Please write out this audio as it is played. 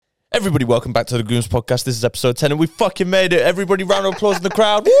Everybody, welcome back to the Goons Podcast. This is episode 10 and we fucking made it. Everybody, round of applause in the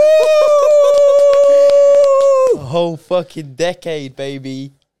crowd. Woo! A whole fucking decade,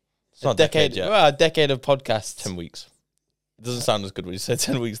 baby. It's not a decade yet. Well, a decade of podcasts. 10 weeks. It doesn't sound as good when you say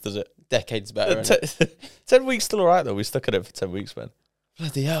 10 weeks, does it? Decade's better, innit? 10 weeks still alright though. We stuck at it for 10 weeks, man.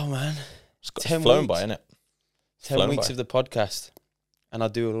 Bloody hell, man. It's flown by, innit? 10 weeks of the podcast. And I'll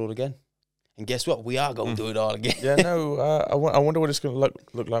do it all again. And guess what? We are going to do it all again. Yeah, no, I wonder what it's going to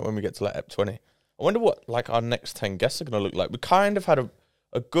look like when we get to like Ep 20. I wonder what like our next 10 guests are going to look like. We kind of had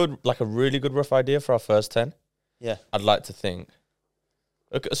a good, like a really good rough idea for our first 10. Yeah. I'd like to think.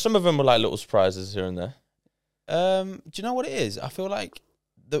 Look, some of them were like little surprises here and there. Do you know what it is? I feel like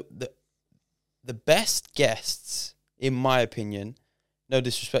the best guests, in my opinion, no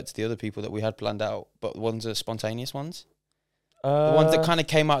disrespect to the other people that we had planned out, but the ones that are spontaneous ones. The ones that kind of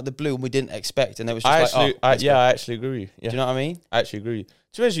came out of the blue and we didn't expect, and it was just I actually agree with you. Yeah. Do you know what I mean? I actually agree with you.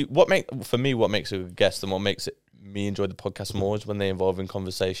 To be honest, what makes a good guest and what makes me enjoy the podcast more is when they involve in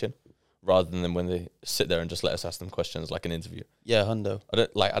conversation rather than when they sit there and just let us ask them questions like an interview. Yeah, hundo. I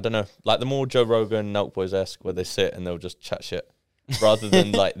don't know. Like the more Joe Rogan, Nelk Boys-esque, where they sit and they'll just chat shit rather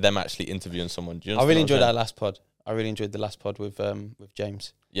than like them actually interviewing someone. Do you I really enjoyed our last pod. I really enjoyed the last pod with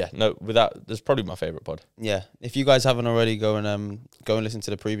James. Yeah, no, that's probably my favourite pod. Yeah, if you guys haven't already, go and listen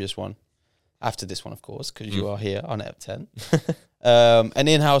to the previous one. After this one, of course, because you are here on Ep 10. An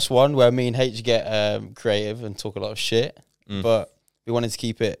in-house one where me and H get creative and talk a lot of shit. But we wanted to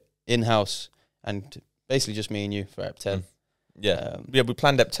keep it in-house and basically just me and you for Ep 10. Yeah, we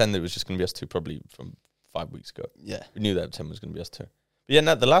planned Ep 10 that it was just going to be us two probably from 5 weeks ago. Yeah. We knew that Ep 10 was going to be us two. But yeah,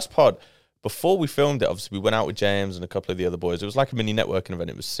 no, the last pod... Before we filmed it, obviously, we went out with James and a couple of the other boys. It was like a mini networking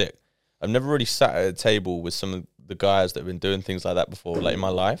event. It was sick. I've never really sat at a table with some of the guys that have been doing things like that before, like in my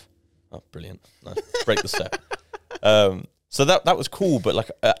life. Oh, brilliant. Nice. Break the set. So that was cool. But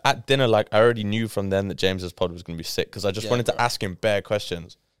like at dinner, like I already knew from then that James's pod was going to be sick because I just wanted to ask him bare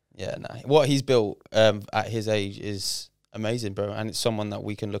questions. Yeah, nah. What he's built at his age is amazing, bro. And it's someone that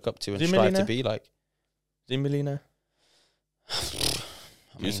we can look up to and strive to be like. Is he a millionaire?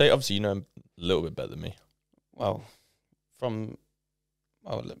 You say obviously you know him a little bit better than me. Well,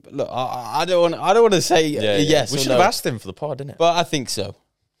 look, I don't want to say yes. We should have asked him for the pod, didn't it? But I think so.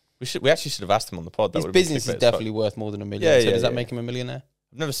 We actually should have asked him on the pod. His business is definitely worth more than $1 million. So does that make him a millionaire?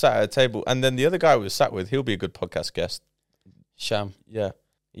 I've never sat at a table, and then the other guy we were sat with, he'll be a good podcast guest. Sham. Yeah.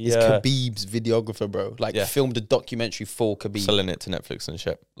 He's Khabib's videographer, bro. Like, filmed a documentary for Khabib. Selling it to Netflix and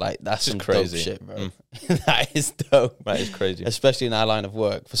shit. Like, that's some crazy dope shit, bro. That is dope. That is crazy. Especially in our line of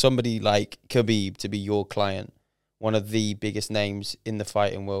work. For somebody like Khabib to be your client, one of the biggest names in the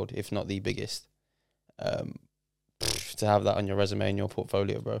fighting world, if not the biggest, to have that on your resume and your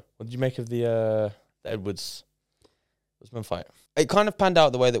portfolio, bro. What did you make of the Edwards Usman fight? It kind of panned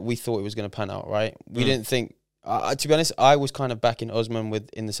out the way that we thought it was going to pan out, right? We didn't think... to be honest, I was kind of backing Usman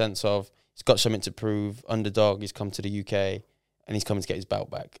in the sense of he's got something to prove. Underdog, he's come to the UK and he's coming to get his belt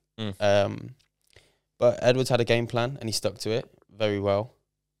back. But Edwards had a game plan and he stuck to it very well.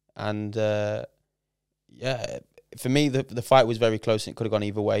 And for me, the fight was very close and it could have gone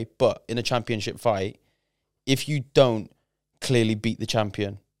either way. But in a championship fight, if you don't clearly beat the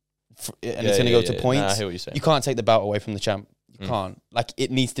champion and it's going to go to points, I hear what you're saying. You can't take the belt away from the champ. You can't. Like, it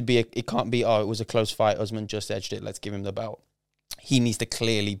needs to be, it can't be, it was a close fight, Usman just edged it, let's give him the belt. He needs to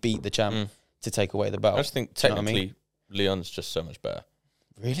clearly beat the champ to take away the belt. I just think technically Leon's just so much better.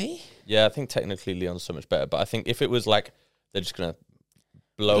 Really? Yeah, I think technically Leon's so much better, but I think if it was like, they're just going to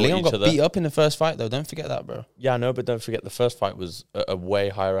blow Leon each other. Leon got beat up in the first fight, though. Don't forget that, bro. Yeah, I know, but don't forget the first fight was a way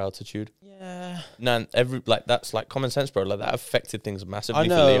higher altitude. Yeah. No, that's like common sense, bro. Like, that affected things massively. I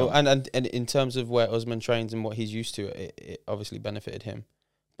know, for Leon. And in terms of where Usman trains and what he's used to, it obviously benefited him.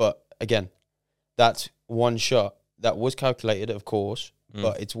 But again, that's one shot that was calculated, of course,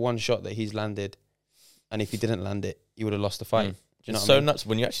 but it's one shot that he's landed, and if he didn't land it, he would have lost the fight. Do you know what I mean? Nuts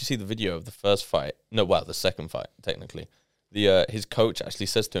when you actually see the video of the first fight. No, well, the second fight technically. His coach actually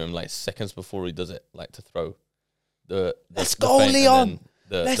says to him like seconds before he does it, like to throw the let's go, Leon.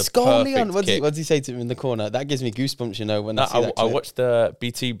 Let's go, Leon. What does he say to him in the corner? That gives me goosebumps, you know. When I see that clip. I watched the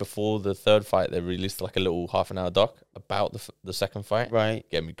BT before the third fight. They released like a little half-an-hour doc about the second fight. Right,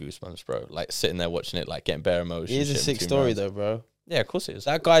 gave me goosebumps, bro. Like sitting there watching it, like getting bare emotions. It is a sick story, though, bro. Yeah, of course it is.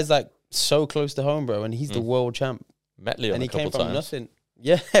 That guy's like so close to home, bro, and he's the world champ. Met Leon and he a couple came from times. Nothing.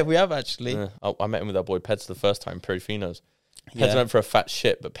 Yeah, we have actually. Yeah. I met him with our boy Peds the first time, Perifino's. Peds went for a fat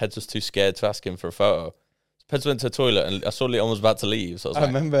shit, but Peds was too scared to ask him for a photo. Peds went to the toilet and I saw Leon was about to leave. So I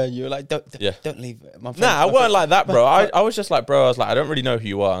remember you were like, don't leave. I weren't like that, bro. I was just like, bro, I was like, I don't really know who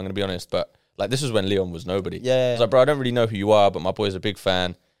you are, I'm going to be honest. But like, this was when Leon was nobody. Yeah. I was like, bro, I don't really know who you are, but my boy's a big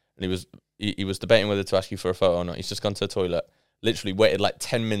fan. and he was debating whether to ask you for a photo or not. He's just gone to the toilet, literally waited like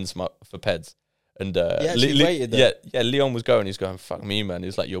 10 minutes for peds. And waited though. Yeah, Leon was going. He's going, fuck me, man.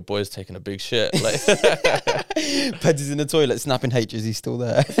 He's like, your boy's taking a big shit. Like, Peds is in the toilet snapping H. Is he still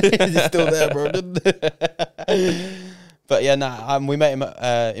there? Is he still there, bro? But yeah, we met him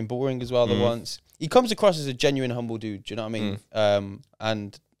in Bullring as well the once. He comes across as a genuine, humble dude. Do you know what I mean?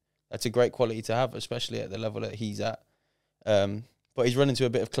 And that's a great quality to have, especially at the level that he's at. But he's run into a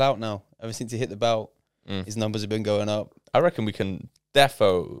bit of clout now. Ever since he hit the belt, his numbers have been going up. I reckon we can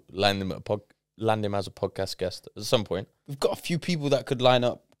defo land him as a podcast guest at some point. We've got a few people that could line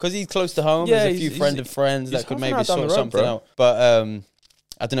up because he's close to home. There's a few friend of friends that could maybe sort something out. But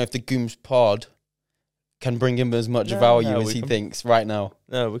I don't know if the Gooms pod can bring him as much value as he thinks right now.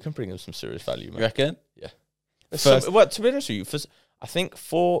 No, we can bring him some serious value, man. You reckon? Yeah. To be honest with you, I think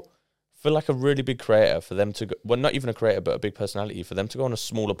for like a really big creator, for them to go, well, not even a creator, but a big personality, for them to go on a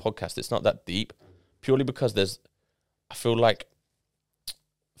smaller podcast, it's not that deep, purely because I feel like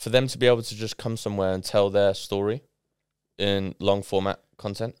for them to be able to just come somewhere and tell their story in long format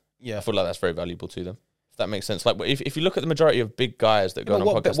content, I feel like that's very valuable to them. If that makes sense. Like if you look at the majority of big guys that go on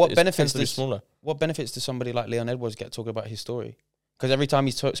podcasts, what benefits to smaller. What benefits does somebody like Leon Edwards get talking about his story? Because every time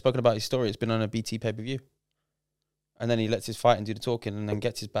he's spoken about his story, it's been on a BT pay-per-view. And then he lets his fight and do the talking and then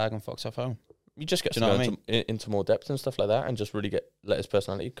gets his bag and fucks off home. You just get to go into more depth and stuff like that and just really let his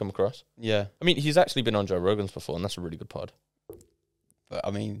personality come across. Yeah. I mean, he's actually been on Joe Rogan's before, and that's a really good pod. But,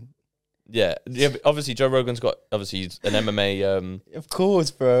 I mean... Yeah, but obviously, Joe Rogan's he's an MMA... of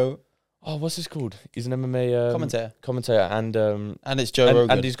course, bro. Oh, what's this called? He's an MMA... Commentator, and it's Joe Rogan.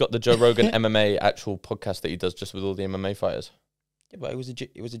 And he's got the Joe Rogan MMA actual podcast that he does just with all the MMA fighters. Yeah, but it was a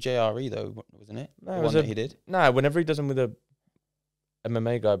JRE though, wasn't it? No, it was that he did. Nah, whenever he does them with a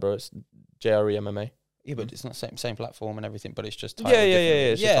MMA guy, bro, it's JRE MMA. Yeah, but it's not same platform and everything, but it's just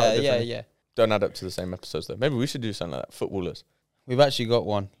yeah. Don't add up to the same episodes though. Maybe we should do something like that. Footballers. We've actually got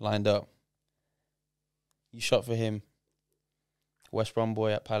one lined up. You shot for him. West Brom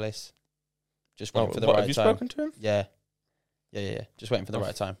boy at Palace. Just waiting for the right time. Have you spoken to him? Yeah. Just waiting for the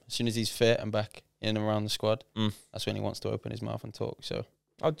right time. As soon as he's fit and back in and around the squad, that's when he wants to open his mouth and talk. So,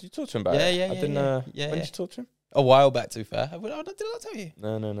 did you talk to him about it? Yeah. When did you talk to him? A while back, to be fair. Did I tell you?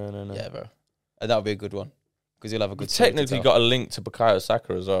 No. Yeah, bro. That would be a good one because he'll have a good. Technically, got a link to Bukayo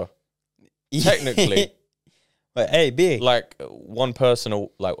Saka as well. Technically, but hey, B, like one person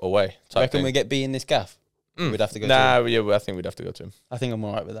away. Reckon we get B in this gaff? We'd have to go. I think we'd have to go to him. I think I'm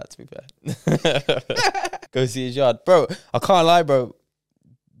alright with that. To be fair, go see his yard, bro. I can't lie, bro.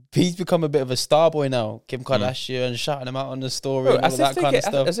 He's become a bit of a star boy now. Kim Kardashian shouting him out on the story, bro, and all that kind of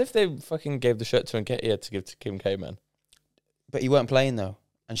stuff. As if they fucking gave the shirt to Nketiah to give to Kim K, man. But he weren't playing though,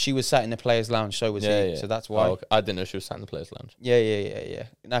 and she was sat in the players' lounge. So was he. Yeah. So that's why. Oh, okay. I didn't know she was sat in the players' lounge. Yeah.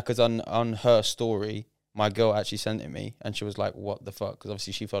 Now, because on her story, my girl actually sent it me, and she was like, "What the fuck?" Because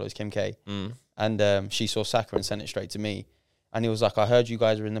obviously she follows Kim K, and she saw Saka and sent it straight to me, and he was like, "I heard you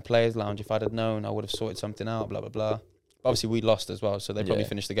guys were in the players' lounge. If I'd have known, I would have sorted something out." Blah blah blah. But obviously, we lost as well, so they probably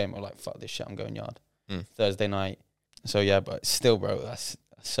finished the game. I was like, "Fuck this shit, I'm going yard." Thursday night. So yeah, but still, bro, that's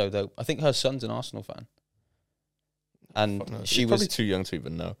so dope. I think her son's an Arsenal fan, and she was probably too young to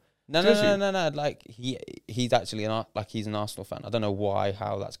even know. No. Like he's actually he's an Arsenal fan. I don't know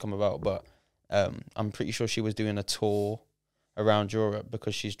how that's come about, but I'm pretty sure she was doing a tour around Europe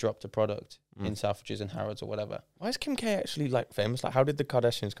because she's dropped a product in Selfridges and Harrods or whatever. Why is Kim K actually like famous? Like, how did the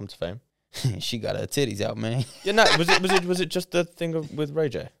Kardashians come to fame? She got her titties out, man. Yeah, no. Was it just the thing with Ray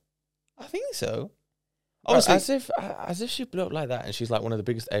J? I think so. Honestly, as if she blew up like that, and she's like one of the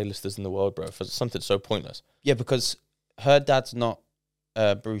biggest A-listers in the world, bro. For something so pointless. Yeah, because her dad's not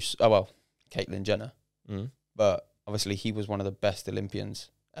Bruce. Oh well, Caitlyn Jenner. But obviously, he was one of the best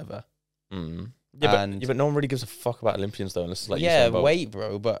Olympians ever. Yeah, but no one really gives a fuck about Olympians though, unless it's like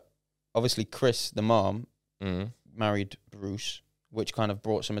bro. But obviously, Chris, the mom, married Bruce, which kind of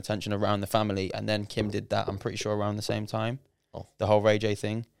brought some attention around the family, and then Kim did that. I'm pretty sure around the same time, the whole Ray J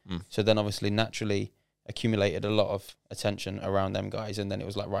thing. So then, obviously, naturally accumulated a lot of attention around them guys, and then it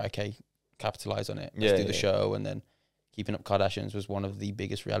was like, right, okay, capitalize on it. Let's do the show, and then Keeping Up Kardashians was one of the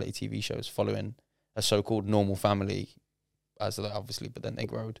biggest reality TV shows, following a so-called normal family, as obviously, but then they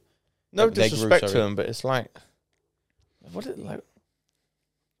growed. No disrespect to them, but it's like, what did like?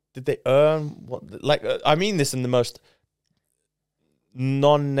 Did they earn what? Like, I mean this in the most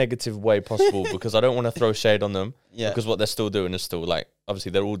non-negative way possible because I don't want to throw shade on them. Yeah. Because what they're still doing is still like,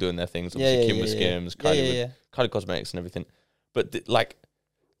 obviously they're all doing their things. Obviously Kim with Skims, Kylie with Cosmetics and everything. But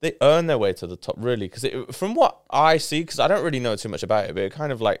they earn their way to the top, really. Because from what I see, because I don't really know too much about it, but it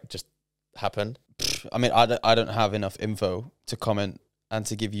kind of like just happened. I mean, I don't have enough info to comment and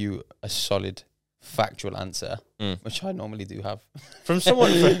to give you a solid, factual answer, which I normally do have. From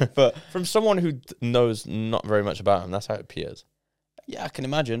someone from someone who knows not very much about him, that's how it appears. Yeah, I can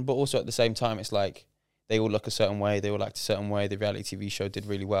imagine. But also at the same time, it's like they all look a certain way. They all act a certain way. The reality TV show did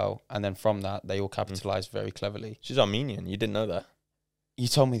really well. And then from that, they all capitalized very cleverly. She's Armenian. You didn't know that? You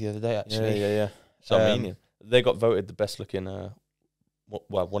told me the other day, actually. Yeah. She's Armenian. They got voted the best looking,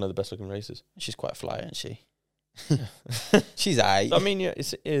 one of the best looking races. She's quite fly, isn't she? She's aight. So Armenia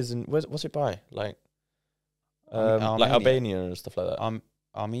is and what's it by? Like Albania and stuff like that.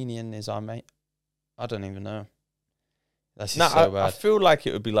 Armenian is our mate. I don't even know. That's No, just so bad. I feel like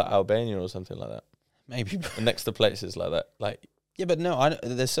it would be like Albania or something like that. Maybe. Next to places like that. Like yeah, but no,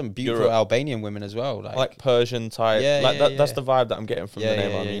 there's some beautiful Europe. Albanian women as well. Like Persian type. That's the vibe that I'm getting from the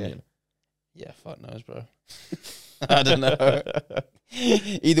name Armenian. Yeah, fuck knows, bro. I don't know.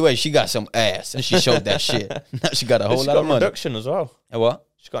 Either way, she got some ass and she showed that shit. Now she got a whole lot of money. Reduction as well. A what?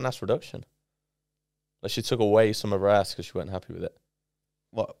 She got an ass reduction. Like she took away some of her ass because she wasn't happy with it.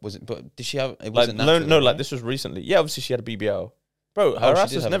 What was it? But did she have? It Like wasn't natural. no, right? like this was recently. Yeah, obviously she had a BBL. Bro, her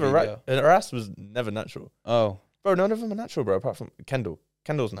ass was never right. Her ass was never natural. Oh, bro, none of them are natural, bro. Apart from Kendall.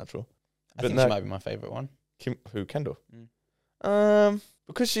 Kendall's natural. I think she might be my favorite one. Who? Kendall.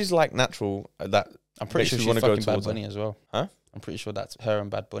 Because she's like natural. That I'm pretty sure she's want to go fucking Bad towards Bunny as well. Huh? I'm pretty sure that's her and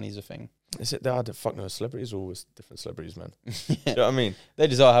Bad Bunny's a thing. Is it? They fuck no. Celebrities are always different celebrities, man. You know what I mean? They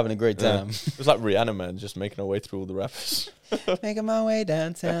just are having a great time. Yeah. It was like Rihanna, man, just making her way through all the rappers. Making my way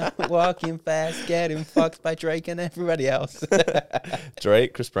downtown, walking fast, getting fucked by Drake and everybody else.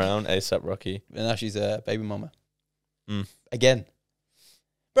 Drake, Chris Brown, A$AP Rocky. And now she's a baby mama. Again.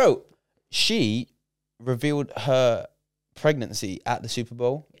 Bro, she revealed her pregnancy at the Super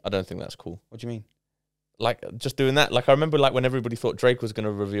Bowl. I don't think that's cool. What do you mean? Like, just doing that. Like, I remember, like, when everybody thought Drake was going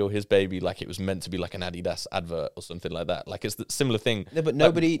to reveal his baby, like, it was meant to be, like, an Adidas advert or something like that. Like, it's the similar thing. No, but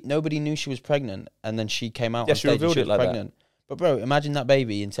nobody knew she was pregnant, and then she came out on she stage revealed and she was it like pregnant. But, bro, imagine that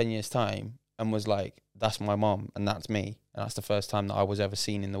baby in 10 years' time and was like, that's my mom, and that's me. And that's the first time that I was ever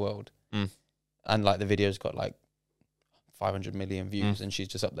seen in the world. And, like, the video's got, like, 500 million views, and she's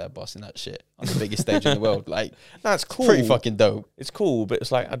just up there bossing that shit on the biggest stage in the world. Like, that's cool. Pretty fucking dope. It's cool, but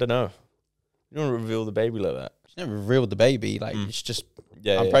it's like, I don't know. You don't want to reveal the baby like that. She never revealed the baby. Like, it's just,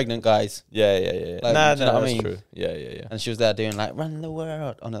 I'm pregnant, guys. Yeah. Like, Nah, do you know what I that's mean? true. Yeah. And she was there doing, like, run the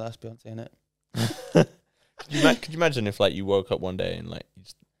world. Oh, no, that's Beyonce, innit? Could you imagine if, like, you woke up one day and, like, you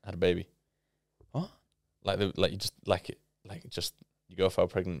just had a baby? What? You go fell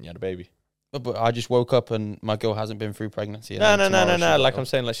pregnant and you had a baby. But I just woke up and my girl hasn't been through pregnancy. No. Like, I'm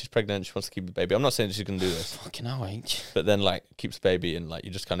saying, like, she's pregnant, she wants to keep the baby. I'm not saying she's going to do this. Fucking hell, ain't you? But then, like, keeps the baby and, like,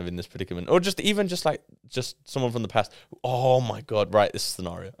 you're just kind of in this predicament. Or just someone from the past. Oh, my God. Right, this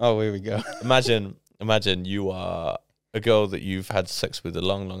scenario. Oh, here we go. Imagine you are a girl that you've had sex with a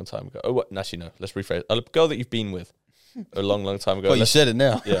long, long time ago. Oh, what? Actually, no. Let's rephrase. A girl that you've been with a long, long time ago. Well, you said it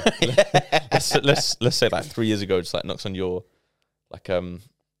now. Yeah. let's say, like, 3 years ago, just, like, knocks on your, like,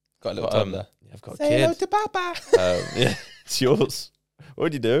 got a little time there. Yeah, I've got Say a kid. hello to Papa. Yeah, it's yours. What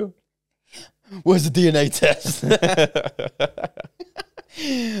would you do? Where's the DNA test?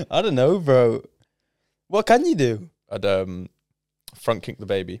 I don't know, bro. What can you do? I'd front kick the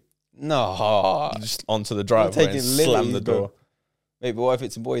baby. No. Just onto the driveway and slam the door. Wait, but what if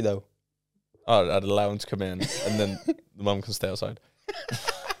it's a boy, though? Oh, I'd allow him to come in, and then the mum can stay outside.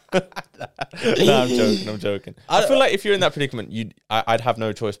 No, I'm joking. I feel like if you're in that predicament, I'd have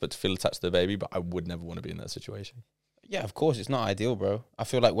no choice but to feel attached to the baby, but I would never want to be in that situation. Yeah, of course, it's not ideal, bro. I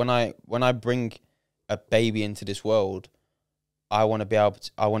feel like when I bring a baby into this world, I want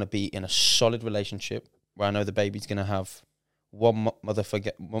to be in a solid relationship where I know the baby's gonna have one mother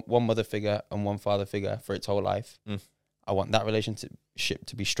figure and one father figure for its whole life. I want that relationship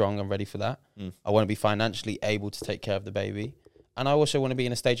to be strong and ready for that. I want to be financially able to take care of the baby. And I also want to be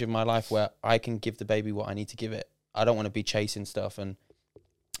in a stage of my life where I can give the baby what I need to give it. I don't want to be chasing stuff and,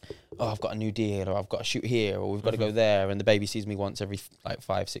 I've got a new deal, or I've got to shoot here, or we've got to go there, and the baby sees me once every, like,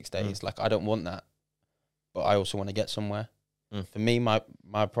 5-6 days. Like, I don't want that. But I also want to get somewhere. For me, my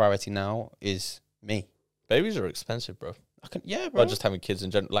priority now is me. Babies are expensive, bro. Yeah, bro. Or just having kids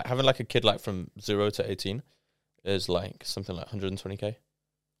in general. Like, having, like, a kid, like, from 0 to 18 is, like, something like 120K.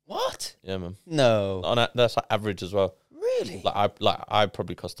 What? Yeah, man. No. That's, like, average as well. Really? I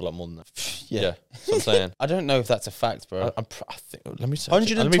probably cost a lot more than that. Yeah. That's what I'm saying. I don't know if that's a fact, bro. I think. Let me search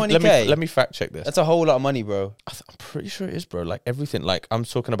 120K? Let me fact check this. That's a whole lot of money, bro. I'm pretty sure it is, bro. Like, everything. Like, I'm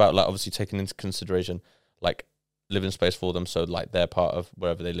talking about, like, obviously taking into consideration, like, living space for them. So, like, they're part of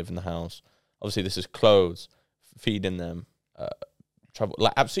wherever they live in the house. Obviously, this is clothes, feeding them, travel.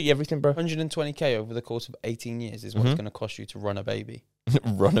 Like, absolutely everything, bro. 120K over the course of 18 years is what it's going to cost you to run a baby.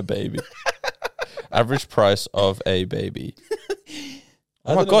 Run a baby. Average price of a baby.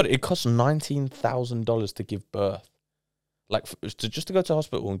 Oh my God, it costs $19,000 to give birth. Like, just to go to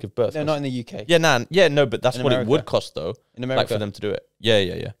hospital and give birth. No, not in the UK. Yeah, no, but that's In what America. it would cost, though. In America. Like, for them to do it.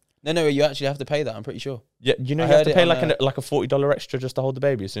 Yeah. No, you actually have to pay that, I'm pretty sure. Yeah, you know, I you have heard to it pay on like a $40 extra just to hold the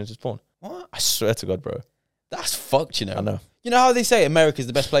baby as soon as it's born. What? I swear to God, bro. That's fucked, you know. I know. You know how they say America's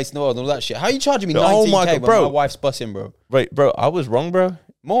the best place in the world and all that shit? How are you charging me Oh 19K my God, when bro. my wife's bussing, bro? Wait, bro, I was wrong, bro.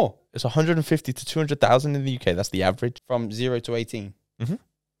 More. It's 150 to 200,000 in the UK. That's the average. From 0 to 18 Mhm.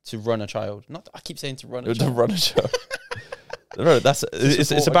 to run a child. Not. I keep saying to run a To child. run a show. Bro, it's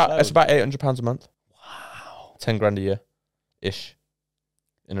support a about £800 a month. Wow. 10 grand a year, ish,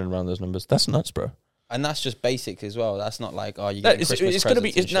 in and around those numbers. That's nuts, bro. And that's just basic as well. That's not like, you No, get Christmas it's gonna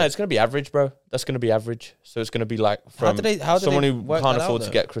be presents and shit. it's gonna be average, bro. That's gonna be average. So it's gonna be like How from do they someone who work can't that out, afford to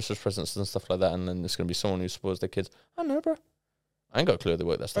though? get Christmas presents and stuff like that, and then it's gonna be someone who supports their kids. I don't know, bro. I ain't got a clue how they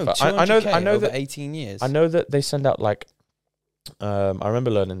work that stuff. Bro, out. I know over that 18 years. I know that they send out like, I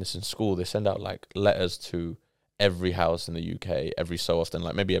remember learning this in school. They send out like letters to every house in the UK every so often,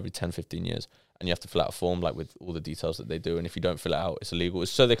 like maybe every 10, 15 years. And you have to fill out a form like with all the details that they do. And if you don't fill it out, it's illegal.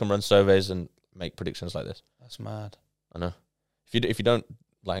 It's so they can run surveys and make predictions like this. That's mad. I know. If you don't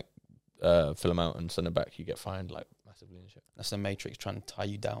like fill them out and send them back, you get fined like massively and shit. That's the Matrix trying to tie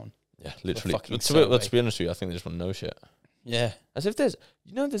you down. Yeah, literally. fucking To be honest with you, I think they just want to know shit. Yeah. As if there's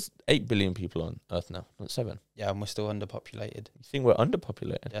 8 billion people on Earth now, not 7. Yeah, and we're still underpopulated. You think we're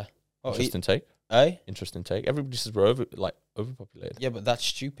underpopulated? Yeah. Oh, Interesting take. eh? Interesting take. Everybody says we're overpopulated. Yeah, but that's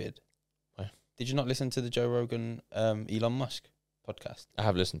stupid. Why? Did you not listen to the Joe Rogan, Elon Musk podcast? I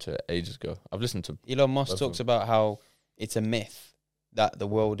have listened to it ages ago. I've listened to Elon Musk Both of talks them. about how it's a myth that the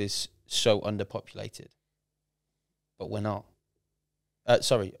world is so underpopulated, but we're not.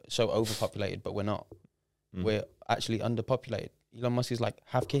 So overpopulated, but we're not. Mm. We're actually underpopulated. Elon Musk is like,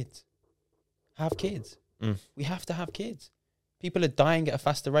 have kids. Have kids. Mm. We have to have kids. People are dying at a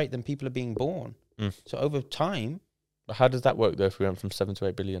faster rate than people are being born. Mm. So over time, But how does that work though? If we went from 7 to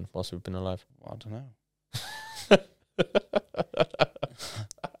 8 billion whilst we've been alive, I don't know.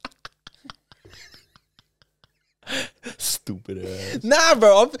 stupid ass. Nah,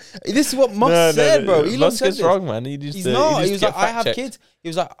 bro. This is what Musk said, bro. Elon Musk said is this. wrong, man. He just, He's not. He was like, I have checked. kids. He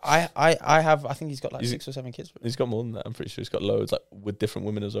was like, I have. I think he's got like 6 or 7 kids. Bro. He's got more than that. I'm pretty sure he's got loads, like with different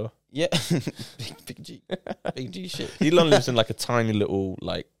women as well. Yeah, big G, big G shit. Elon lives in like a tiny little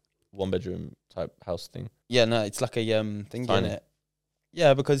like 1-bedroom type house thing. Yeah, no, it's like a thing in Tiny. it.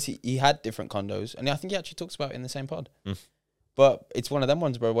 Yeah, because he had different condos, and I think he actually talks about it in the same pod. Mm. But it's one of them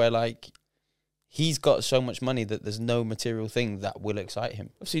ones, bro, where like he's got so much money that there's no material thing that will excite him.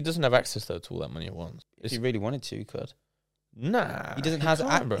 Obviously, he doesn't have access though to all that money at once. If he really wanted to, he could. Nah, He doesn't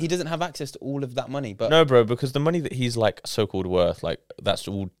can't, bro. he doesn't have access to all of that money. But No, bro, because the money that he's like so-called worth, like that's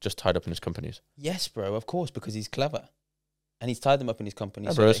all just tied up in his companies. yes, bro, of course, because he's clever, and he's tied them up in his company.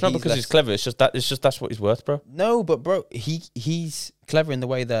 No, so bro, that it's not because he's clever. It's just that's what he's worth, bro. No, but bro, he's clever in the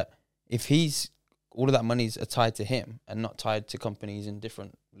way that if he's all of that money's are tied to him and not tied to companies and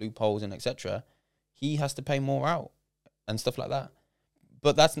different loopholes and etc., he has to pay more out and stuff like that.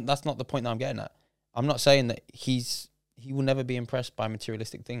 But that's not the point that I'm getting at. I'm not saying that he will never be impressed by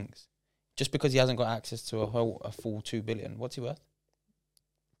materialistic things. Just because he hasn't got access to a full 2 billion, what's he worth?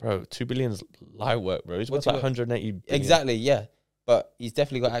 Bro, 2 billion's light work, bro. He's What's worth he like worth? 180 billion. Exactly, yeah. But he's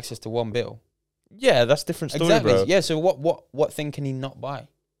definitely got access to 1 bill. Yeah, that's a different story, Exactly. bro. Yeah, so what thing can he not buy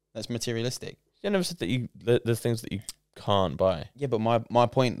that's materialistic? I never said that there's things that you can't buy. Yeah, but my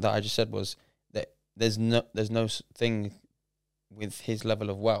point that I just said was that there's no thing with his level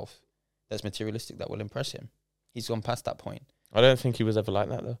of wealth that's materialistic that will impress him. He's gone past that point. I don't think he was ever like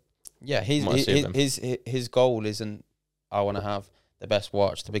that, though. Yeah, Might see them. his goal isn't I want to have the best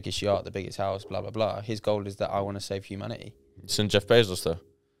watch, the biggest yacht, the biggest house, blah blah blah. His goal is that I want to save humanity. You seen Jeff Bezos, though?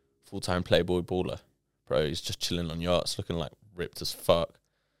 Full-time playboy baller. Bro, he's just chilling on yachts, looking like ripped as fuck.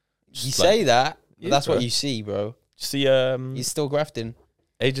 You Just say that, but Yeah, that's bro. what you see, bro. See, He's still grafting.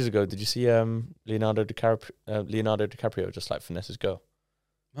 ages ago, did you see Leonardo DiCaprio just like finesse his girl?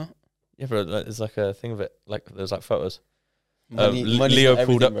 What? Yeah, bro. There's like a thing of it. Like there's like photos. Money's Leo not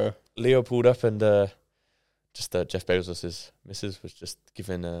pulled everything, up. bro. Leo pulled up and just Jeff Bezos' missus was just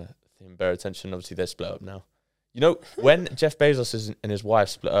giving him bare attention. Obviously, they're split up now. You know, when Jeff Bezos and his wife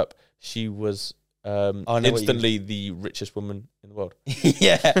split up, she was I know what you instantly the richest woman in the world.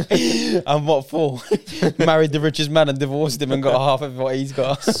 Yeah. And what for? Married the richest man and divorced him and got half of what he's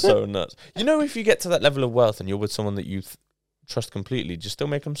got. So nuts. You know, if you get to that level of wealth and you're with someone that you trust completely, just still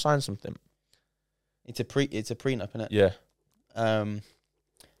make them sign something. It's a prenup, innit? Yeah.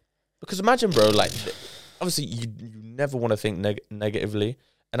 Because imagine, bro, like, obviously you never want to think negatively.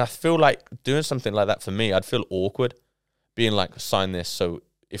 And I feel like doing something like that for me, I'd feel awkward being like, sign this. So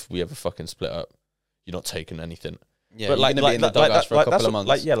if we ever fucking split up, you're not taking anything. Yeah, but you're going to be in the doghouse for a couple of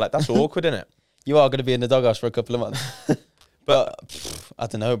months. Like that's awkward, isn't it? You are going to be in the doghouse for a couple of months. But I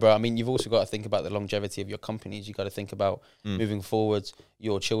don't know, bro. I mean, you've also got to think about the longevity of your companies. You got to think about moving forwards,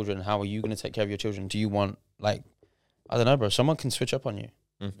 your children. How are you going to take care of your children? Do you want, like, I don't know, bro. Someone can switch up on you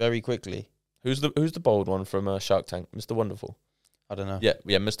very quickly. Who's the bold one from Shark Tank? Mr. Wonderful. I don't know. Yeah,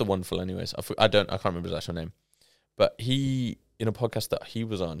 Mr. Wonderful. Anyways, I can't remember his actual name, but he, in a podcast that he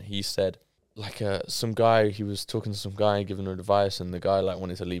was on, he said like some guy, he was talking to some guy, giving him advice, and the guy like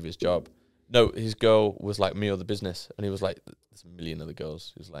wanted to leave his job. No, his girl was like, me or the business, and he was like, there's a million other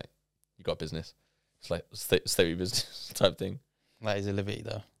girls. He was like, you got business. It's like stay with your business type thing. That is a liberty,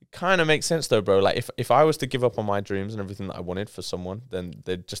 though. It kind of makes sense though, bro. Like if I was to give up on my dreams and everything that I wanted for someone, then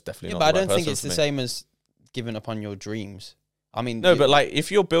they're just definitely not. But the I right don't think person it's for the me. same as giving up on your dreams. I mean, No, but like if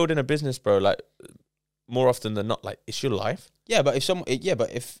you're building a business, bro, like more often than not, like it's your life. Yeah, but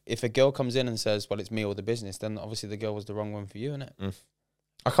if a girl comes in and says, "Well, it's me or the business," then obviously the girl was the wrong one for you, innit?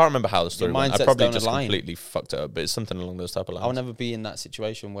 I can't remember how the story went. I mindsets probably don't just align. completely fucked it up, but it's something along those type of lines. I'll never be in that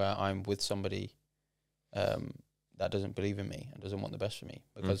situation where I'm with somebody that doesn't believe in me and doesn't want the best for me,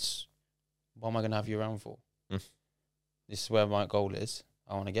 because what am I going to have you around for? This is where my goal is.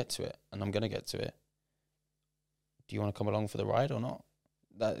 I want to get to it, and I'm going to get to it. Do you want to come along for the ride or not?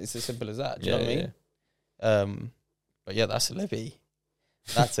 That it's as simple as that. Do you know what I mean? But yeah, that's a livy.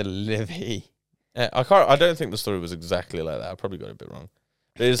 That's a livy. Yeah, I don't think the story was exactly like that. I probably got it a bit wrong.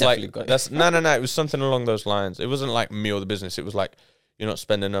 It was Definitely like got it. that's no. It was something along those lines. It wasn't like me or the business. It was like, you're not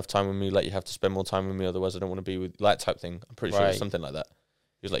spending enough time with me. Like you have to spend more time with me, otherwise I don't want to be with, like, type thing. I'm pretty sure it was something like that.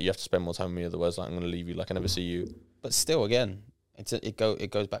 He was like, you have to spend more time with me, otherwise like, I'm going to leave you. Like I never see you. But still, again, it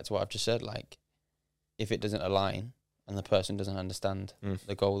goes back to what I've just said. Like, if it doesn't align and the person doesn't understand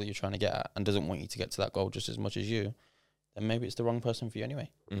the goal that you're trying to get at and doesn't want you to get to that goal just as much as you, then maybe it's the wrong person for you anyway.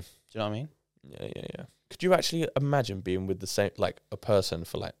 Do you know what I mean? Yeah. Could you actually imagine being with the same, like, a person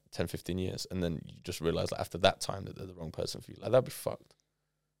for like 10, 15 years and then you just realize like after that time that they're the wrong person for you? Like that'd be fucked.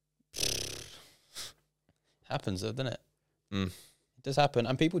 Happens though, doesn't it? It does happen,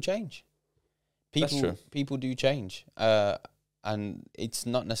 and people change. That's true. People do change, and it's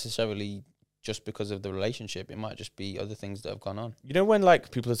not necessarily just because of the relationship. It might just be other things that have gone on. You know when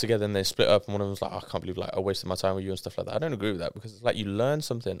like people are together and they split up and one of them's like, oh, I can't believe like I wasted my time with you and stuff like that. I don't agree with that, because it's like you learn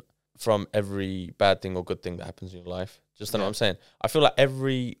something from every bad thing or good thing that happens in your life. Just know what I'm saying? I feel like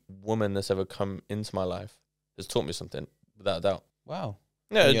every woman that's ever come into my life has taught me something, without a doubt. Wow.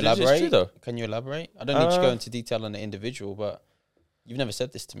 No, Can you elaborate? It's true though. Can you elaborate? I don't need to go into detail on the individual, but you've never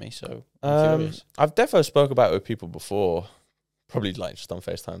said this to me, so I'm curious. I've definitely spoke about it with people before, probably like just on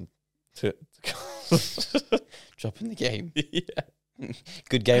FaceTime. Dropping the game. Yeah.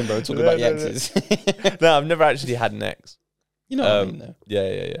 Good game, bro. Talk about the exes. No, I've never actually had an ex. You know what I mean, though.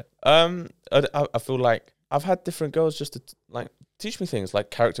 Yeah. I feel like I've had different girls just to like teach me things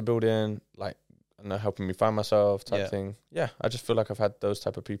like character building, like, I don't know, helping me find myself type thing. Yeah, I just feel like I've had those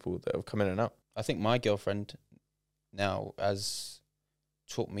type of people that have come in and out. I think my girlfriend now has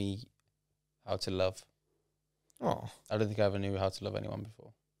taught me how to love. Oh, I don't think I ever knew how to love anyone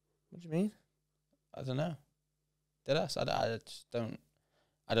before. what do you mean? I don't know. Deadass. I just don't.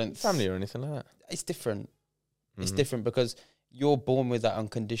 I don't. Family or anything like that? It's different. It's different because you're born with that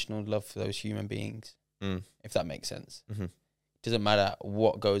unconditional love for those human beings. If that makes sense. Doesn't matter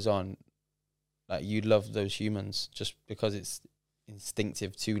what goes on. Like, you love those humans just because it's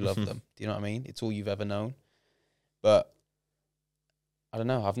instinctive to love them. Do you know what I mean? It's all you've ever known. But I don't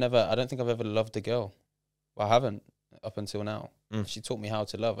know. I don't think I've ever loved a girl. Well, I haven't up until now. She taught me how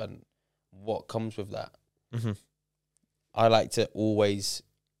to love and what comes with that. I like to always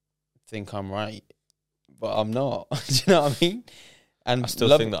think I'm right, but I'm not. Do you know what I mean? And I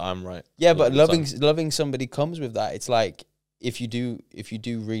still think that I'm right. Yeah, but loving somebody comes with that. It's like if you do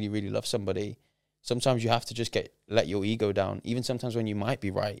really, really love somebody, sometimes you have to just let your ego down. Even sometimes when you might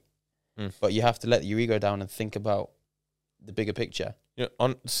be right, but you have to let your ego down and think about the bigger picture. Yeah,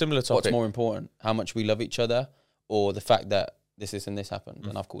 on similar topic. What's more important? How much we love each other, or the fact that this and this happened,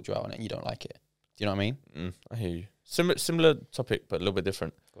 and I've called you out on it and you don't like it. Do you know what I mean? I hear you. Similar topic, but a little bit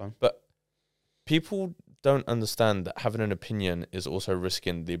different. Go on. But people don't understand that having an opinion is also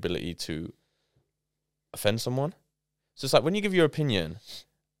risking the ability to offend someone. So it's like when you give your opinion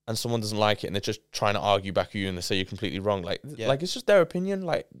and someone doesn't like it and they're just trying to argue back at you and they say you're completely wrong. Like it's just their opinion.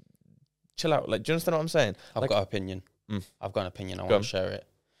 Like, chill out. Like, do you understand what I'm saying? I've got an opinion. I've got an opinion. I want to share it.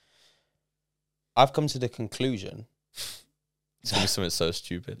 I've come to the conclusion. It's going to be something so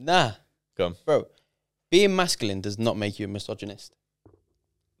stupid. Nah. Go on. Bro, being masculine does not make you a misogynist.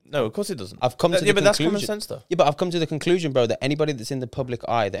 No, of course it doesn't. I've come to the but conclusion. that's common sense, though. Yeah, but I've come to the conclusion, bro, that anybody that's in the public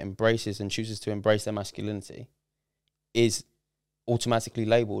eye that embraces and chooses to embrace their masculinity is automatically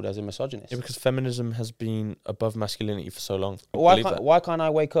labelled as a misogynist. Yeah, because feminism has been above masculinity for so long. Why can't I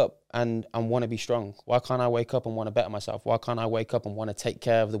wake up and want to be strong? Why can't I wake up and want to better myself? Why can't I wake up and want to take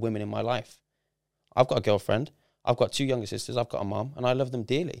care of the women in my life? I've got a girlfriend. I've got 2 younger sisters. I've got a mom, and I love them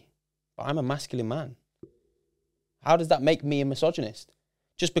dearly. But I'm a masculine man. How does that make me a misogynist?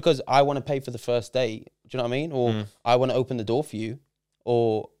 Just because I want to pay for the first date, do you know what I mean? Or I want to open the door for you.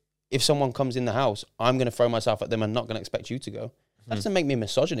 Or if someone comes in the house, I'm going to throw myself at them and not going to expect you to go. That doesn't make me a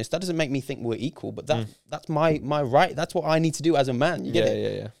misogynist. That doesn't make me think we're equal. But that's my right. That's what I need to do as a man. You get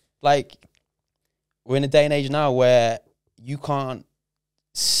it? Yeah. Like, we're in a day and age now where you can't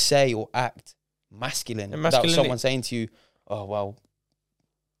say or act masculine without someone saying to you, oh, well,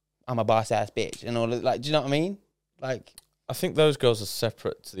 I'm a boss-ass bitch. And all that. Like, do you know what I mean? Like, I think those girls are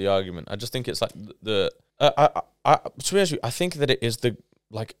separate to the argument. I just think it's like to be honest with you, I think that it is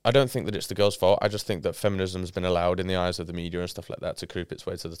I don't think that it's the girl's fault. I just think that feminism has been allowed in the eyes of the media and stuff like that to creep its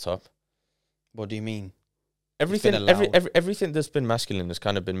way to the top. What do you mean? Everything, everything that's been masculine has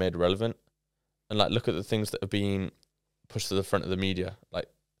kind of been made relevant. And like, look at the things that have been pushed to the front of the media, like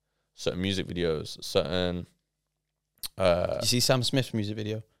certain music videos, certain. You see Sam Smith's music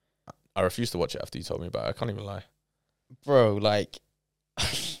video? I refused to watch it after you told me about it. I can't even lie, bro. Like,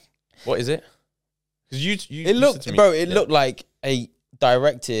 what is it? Because it looked like a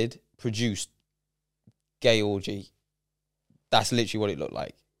directed, produced gay orgy. That's literally what it looked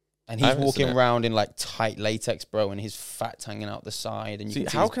like. And he's walking around in like tight latex, bro, and his fat's hanging out the side. And you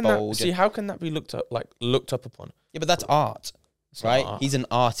how can that be looked up upon? Yeah, but that's art, right? Art. He's an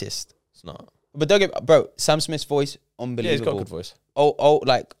artist. It's not. But don't get, bro. Sam Smith's voice, unbelievable. Yeah, he's got a good voice. Oh,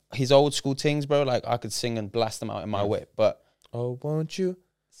 like his old school things, bro. Like I could sing and blast them out in my whip. But won't you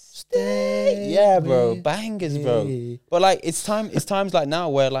stay? Yeah, bro, bangers, bro. But like, it's times like now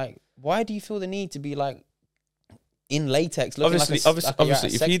where like, why do you feel the need to be like in latex? Obviously,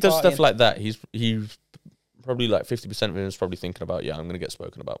 if he does stuff like that, he's probably like 50% of him is probably thinking about, I'm going to get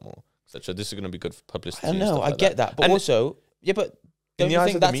spoken about more. So this is going to be good for publicity. I know, I get that, but also, but don't you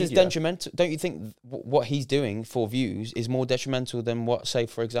think that's as detrimental? Don't you think what he's doing for views is more detrimental than what, say,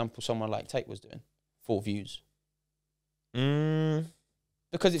 for example, someone like Tate was doing for views?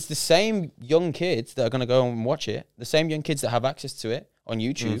 Because it's the same young kids that are going to go and watch it, the same young kids that have access to it on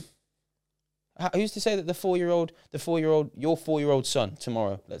YouTube. Who's to say that your 4-year-old son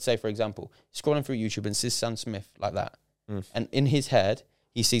tomorrow, let's say, for example, scrolling through YouTube and sees Sam Smith like that, and in his head,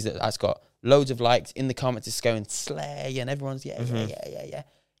 he sees that that's got loads of likes, in the comments it's going slay, and everyone's yeah.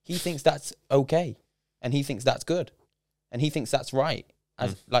 He thinks that's okay, and he thinks that's good, and he thinks that's right,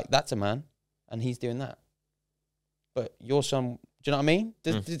 as like that's a man, and he's doing that. But your son, do you know what I mean?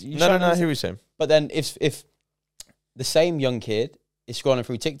 No, I hear what you're saying. But then if the same young kid is scrolling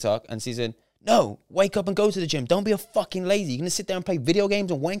through TikTok and sees no, wake up and go to the gym. Don't be a fucking lazy. You're going to sit there and play video games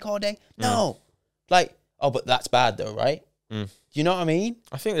and wank all day? No. Like, but that's bad though, right? Do you know what I mean?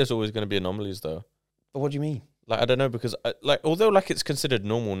 I think there's always going to be anomalies though. But what do you mean? Like, I don't know, because although like it's considered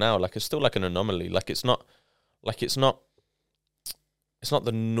normal now, like it's still like an anomaly. Like it's not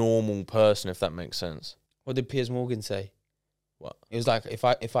the normal person, if that makes sense. What did Piers Morgan say? What? It was like, if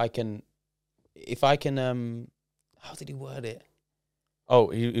I can, how did he word it? Oh,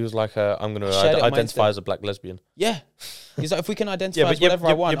 he was like, I'm going to identify as a black lesbian. Yeah. He's like, if we can identify as whatever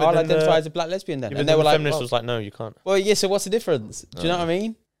I want, I'll identify as a black lesbian then. And they were like, feminist was like, no, you can't. Well, yeah, so what's the difference? Do you know what I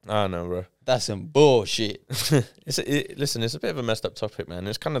mean? I know, bro. That's some bullshit. Listen, it's a bit of a messed up topic, man.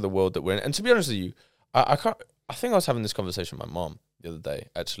 It's kind of the world that we're in. And to be honest with you, I think I was having this conversation with my mom the other day,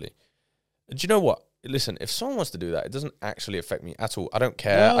 actually. Do you know what? Listen, if someone wants to do that, it doesn't actually affect me at all. I don't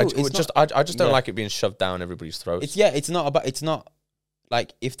care. No, I just don't like it being shoved down everybody's throats. It's not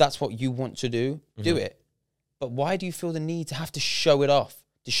like, if that's what you want to do, do it. But why do you feel the need to have to show it off,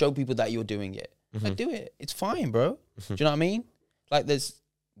 to show people that you're doing it? Like, do it. It's fine, bro. Do you know what I mean? Like,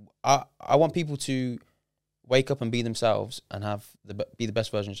 I want people to wake up and be themselves and be the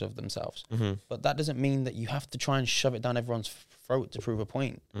best versions of themselves. But that doesn't mean that you have to try and shove it down everyone's throat to prove a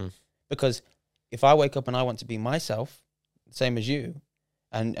point. Because if I wake up and I want to be myself, same as you,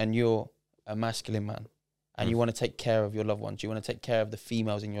 and you're a masculine man, and you want to take care of your loved ones, you want to take care of the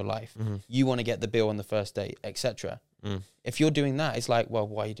females in your life, you want to get the bill on the first date, etc. If you're doing that, it's like, well,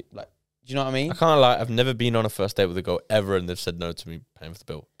 why do you know what I mean? I can't lie, I've never been on a first date with a girl ever and they've said no to me paying for the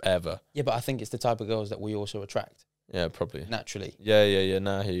bill, ever. Yeah, but I think it's the type of girls that we also attract. Yeah, probably. naturally. Yeah.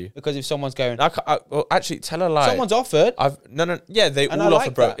 Nah, I hear you. Because if someone's going, Well, actually, tell a lie. someone's offered. No. Yeah, they And all I offer,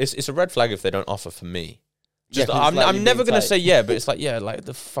 like bro. that. It's a red flag if they don't offer for me. Yeah, Just, 'cause it's like I'm you're never being gonna tight. say yeah, but it's like yeah, like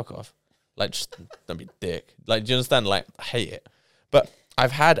the fuck off. Like just don't be a dick. Like, do you understand? Like, I hate it. But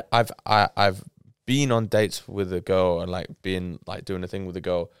I've been on dates with a girl and like being like doing a thing with a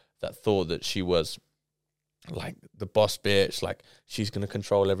girl that thought that she was like the boss bitch, like she's gonna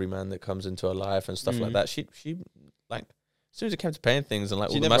control every man that comes into her life and stuff like that. She like as soon as it came to paying things and like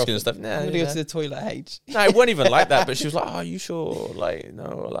She all the never masculine offered, stuff, nah, I'm gonna yeah. go to the toilet, H. No, it wasn't even like that. But she was like, "Oh, you sure?" Like,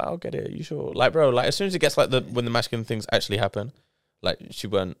 no, like I'll get it. You sure? Like, bro, like as soon as it gets like when the masculine things actually happen, like she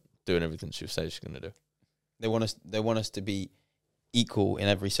weren't doing everything she said she's gonna do. They want us to be equal in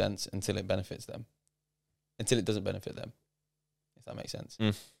every sense until it benefits them. Until it doesn't benefit them. If that makes sense.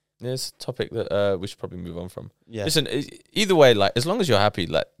 Yeah, it's a topic that we should probably move on from. Yeah. Listen, either way, like as long as you're happy,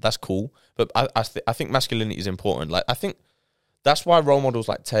 like that's cool. But I think masculinity is important. Like I think that's why role models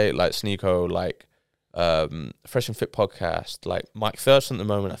like Tate, like Sneeko, like Fresh and Fit podcast, like Mike Thurston at the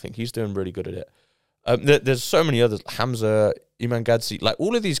moment, I think he's doing really good at it. There's so many others, Hamza, Iman Gadzi, like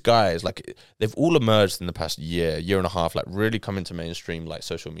all of these guys, like they've all emerged in the past year and a half, like really come into mainstream, like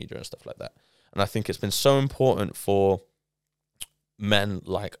social media and stuff like that. And I think it's been so important for men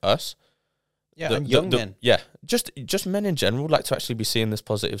like us. Yeah, and young men. Yeah, just men in general, like to actually be seeing this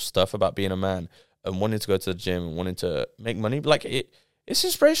positive stuff about being a man and wanting to go to the gym and wanting to make money. Like it's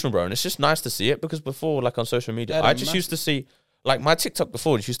inspirational, bro, and it's just nice to see it because before, like on social media, I just used to see like my TikTok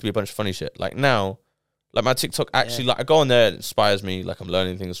before just used to be a bunch of funny shit. Like now, like my TikTok actually, like I go on there, it inspires me. Like I'm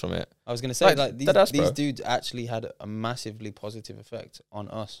learning things from it. I was gonna say like these bro. dudes actually had a massively positive effect on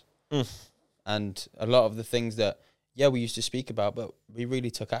us, and a lot of the things that we used to speak about, but we really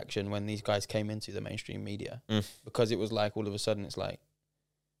took action when these guys came into the mainstream media because it was like all of a sudden it's like,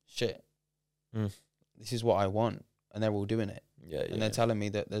 shit, this is what I want, and they're all doing it. Yeah, and they're telling me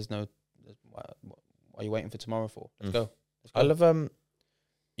that what are you waiting for tomorrow for? Let's go. I love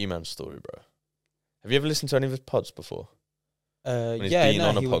Eman's story, bro. Have you ever listened to any of his pods before? He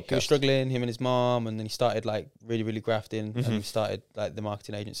was struggling, him and his mom, and then he started like really, really grafting, and he started like the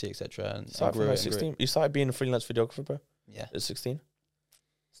marketing agency, etc. And grew it, 16. You started being a freelance videographer, bro. Yeah, at 16.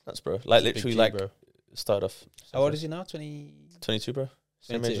 It's nuts, bro. Like literally, like bro. Started off. How old is he now? 22, bro.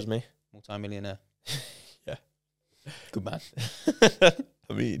 Same age as me. Multi-millionaire. Yeah, good man.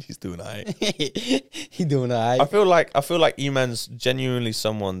 I mean, he's doing alright. He's doing alright. I feel like Eman's genuinely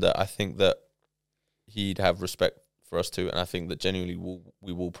someone that I think that he'd have respect for us too, and I think that genuinely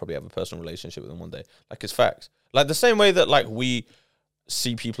we will probably have a personal relationship with him one day. Like it's facts. Like the same way that like we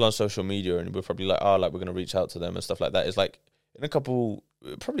see people on social media and we're probably like, oh, like we're gonna reach out to them and stuff like that. It's like in a couple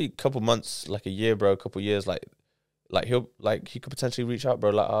months, like a year, bro, a couple years, like he could potentially reach out, bro.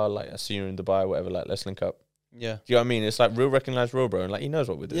 Like, oh, like I see you in Dubai, or whatever. Like let's link up. Yeah. Do you know what I mean? It's like real recognize real, bro, and like he knows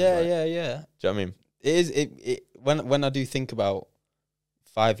what we're doing. Yeah, right? yeah. Do you know what I mean? It is. It when I do think about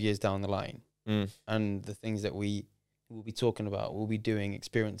 5 years down the line and the things that we will be talking about, we'll be doing,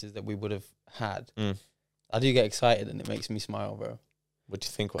 experiences that we would have had. I do get excited and it makes me smile, bro. What do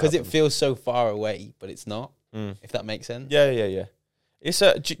you think? Because it feels so far away, but it's not. If that makes sense. Yeah. It's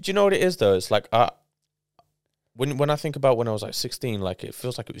do you know what it is though? It's like when I think about when I was like 16, like it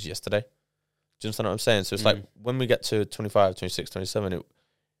feels like it was yesterday. Do you understand what I'm saying? So it's like when we get to 25, 26, 27,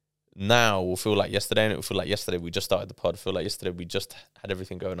 now will feel like yesterday, and it will feel like yesterday we just started the pod. Feel like yesterday we just had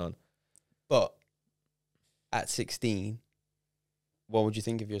everything going on. But at 16, what would you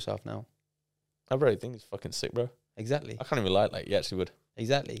think of yourself now? I really think it's fucking sick, bro. Exactly. I can't even lie. Like, you actually would.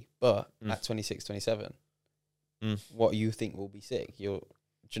 Exactly. But at 26, 27, what you think will be sick? Do you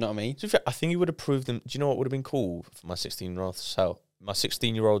know what I mean? To be fair, I think you would have proved them. Do you know what would have been cool for my 16-year-old self? My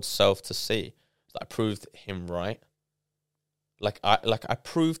 16-year-old self to see that I proved him right. I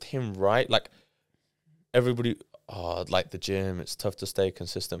proved him right. Like everybody, like the gym, it's tough to stay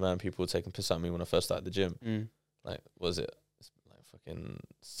consistent, man. People were taking piss at me when I first started the gym. Like, what was it? It's like fucking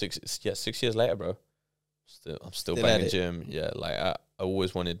 6 years later, bro. I'm still banging gym. Yeah, like I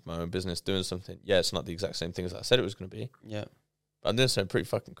always wanted my own business, doing something. Yeah, it's not the exact same thing as I said it was going to be. Yeah. But I'm doing something pretty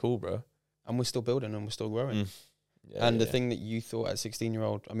fucking cool, bro. And we're still building and we're still growing. The thing that you thought at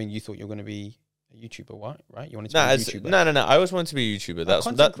 16-year-old, I mean, you thought you were going to be a YouTuber, right? You wanted to be a YouTuber. No. I always wanted to be a YouTuber.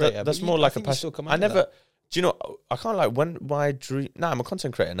 That's more like a passion. I never. Do you know? I can't like when my dream. I'm a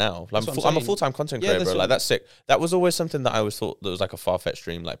content creator now. Like, I'm a full-time content creator, bro. Like that's sick. That was always something that I always thought that was like a far-fetched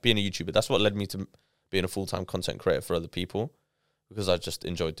dream. Like being a YouTuber. That's what led me to being a full-time content creator for other people, because I just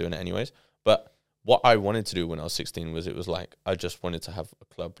enjoyed doing it anyways. But what I wanted to do when I was 16 was, it was like I just wanted to have a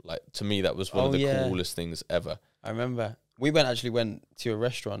club. Like to me, that was one of the coolest things ever. I remember we went to a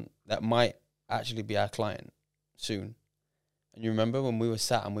restaurant that might actually be our client soon. And you remember when we were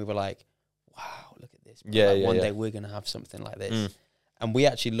sat and we were like, wow, look at this. Yeah, like one day we're going to have something like this. And we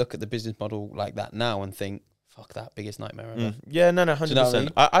actually look at the business model like that now and think, fuck that, biggest nightmare ever. Yeah, no, 100%. You know what I mean?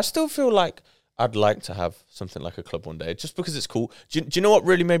 I still feel like I'd like to have something like a club one day, just because it's cool. Do you know what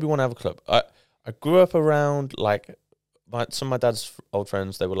really made me want to have a club? I grew up around, like, some of my dad's old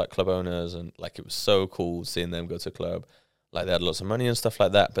friends, they were, like, club owners, and, like, it was so cool seeing them go to a club. Like, they had lots of money and stuff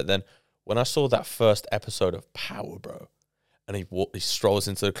like that. But then when I saw that first episode of Power, bro, and he strolls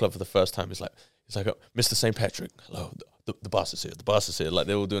into the club for the first time, he's like, oh, Mr. St. Patrick, hello, the boss is here, the boss is here. Like,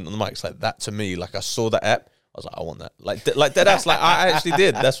 they're all doing it on the mics. Like, that to me, like, I saw that app, I was like, I want that. Like dead ass. Like, I actually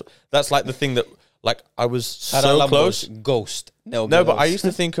did. That's like the thing that, like, I was so close. Ghost. No, but I used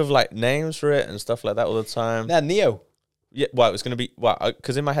to think of, like, names for it and stuff like that all the time. Yeah, Neo. Yeah, well, it was going to be,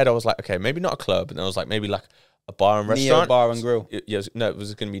 because in my head I was like, okay, maybe not a club. And then I was like, maybe like a bar and restaurant. Neo Bar and Grill. Yeah, it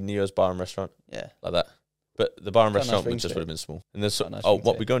was going to be Neo's Bar and Restaurant. Yeah. Like that. But the bar and restaurant nice just would have been small. And there's nice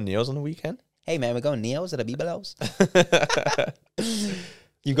we going Neo's on the weekend? Hey, man, we're going Neo's at a Bibelo's.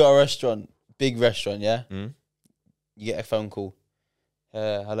 You've got a restaurant, big restaurant, yeah? You get a phone call.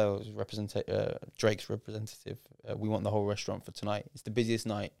 Hello, Drake's representative. We want the whole restaurant for tonight. It's the busiest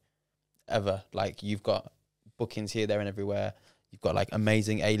night ever. Like, you've got bookings here, there, and everywhere. You've got, like,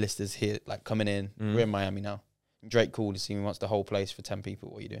 amazing A-listers here, like, coming in. We're in Miami now. Drake called to see me, wants the whole place for 10 people.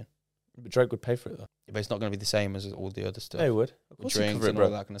 What are you doing? But Drake would pay for it, though. Yeah, but it's not going to be the same as all the other stuff. Yeah, he would. Of course, drinks and all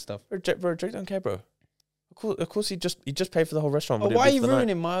that kind of stuff. Bro, Drake don't care, bro. Of course, he just paid for the whole restaurant. Oh, why are you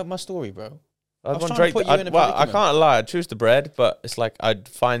ruining my story, bro? I can't lie. I'd choose the bread, but it's like I'd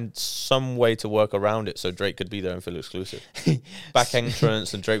find some way to work around it so Drake could be there and feel exclusive. Back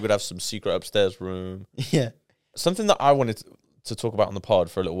entrance, and Drake would have some secret upstairs room. Yeah. Something that I wanted to talk about on the pod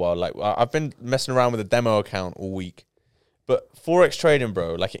for a little while. Like, I've been messing around with a demo account all week, but Forex trading,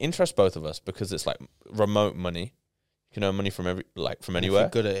 bro, like, it interests both of us because it's like remote money. You can earn money from anywhere. If you're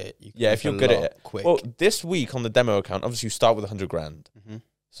good at it. If you're good at it. Quick. Well, this week on the demo account, obviously you start with 100 grand.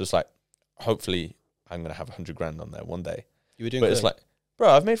 So it's like, hopefully I'm going to have 100 grand on there one day. You were doing But good. it's like,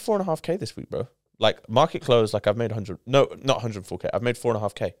 bro, I've made 4.5K this week, bro. Like, market close, like, I've made 100. No, not 104K. I've made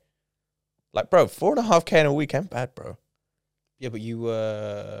 4.5K. Like, bro, 4.5K in a week ain't bad, bro. Yeah, but you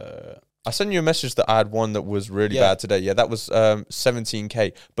I sent you a message that I had one that was really bad today. Yeah, that was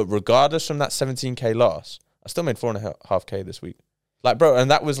 17K. But regardless from that 17K loss, I still made 4.5K this week. Like, bro, and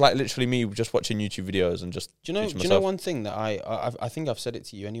that was like literally me just watching YouTube videos and just. Do you know one thing that I think I've said it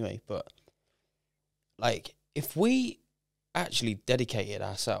to you anyway, but like, if we actually dedicated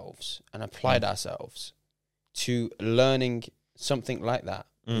ourselves and applied ourselves to learning something like that,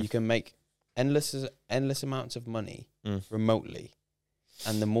 you can make endless amounts of money remotely,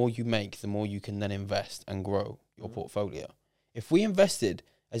 and the more you make, the more you can then invest and grow your portfolio. If we invested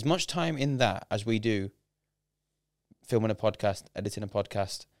as much time in that as we do filming a podcast, editing a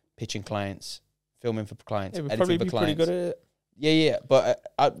podcast, pitching clients, filming for clients, Yeah, we'd editing probably for be clients. pretty good at it. Yeah. But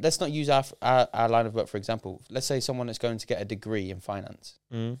let's not use our line of work, for example. Let's say someone that's going to get a degree in finance.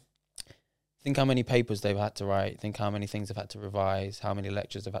 Think how many papers they've had to write. Think how many things they've had to revise. How many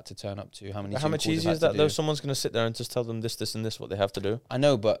lectures they've had to turn up to. How much easier is that, though? Someone's going to sit there and just tell them this, and this, what they have to do. I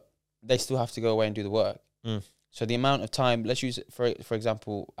know, but they still have to go away and do the work. So the amount of time, let's use, for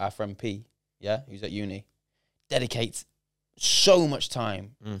example, our friend P, who's at uni, dedicates so much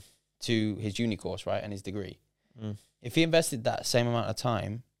time to his uni course, right, and his degree. If he invested that same amount of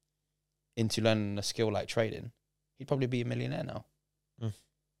time into learning a skill like trading, he'd probably be a millionaire now.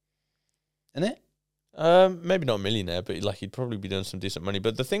 Isn't it? Maybe not a millionaire, but like, he'd probably be doing some decent money.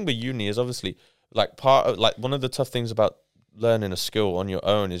 But the thing with uni is obviously, like, part of, like, one of the tough things about learning a skill on your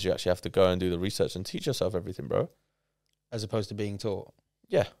own is you actually have to go and do the research and teach yourself everything, bro. As opposed to being taught.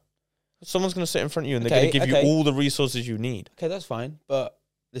 Yeah. Someone's going to sit in front of you and they're going to give you all the resources you need. Okay, that's fine. But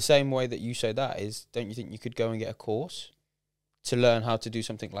the same way that you say that is, don't you think you could go and get a course to learn how to do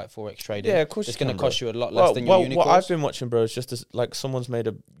something like Forex trading? Yeah, of course. It's going to cost you a lot less than your uni what course. I've been watching, bro, is just like someone's made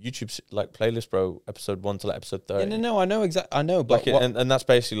a YouTube like playlist, bro, episode 1 to like episode 30. Yeah, no, I know exactly. I know, but like and that's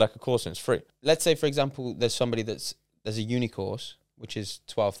basically like a course and it's free. Let's say, for example, there's a uni course which is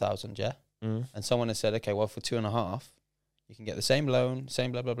 12,000, yeah, and someone has said, okay, well, for 2.5, you can get the same loan,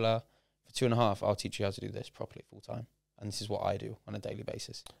 same blah blah blah. For 2.5, I'll teach you how to do this properly full time. And this is what I do on a daily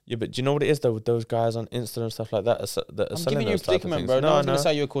basis. Yeah, but do you know what it is, though, with those guys on Insta and stuff like that? I'm giving you a predicament, bro. No one's going to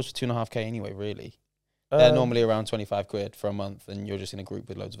sell you a course for 2.5K anyway, really. They're normally around 25 quid for a month, and you're just in a group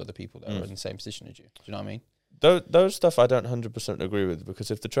with loads of other people that are in the same position as you. Do you know what I mean? Those stuff I don't 100% agree with, because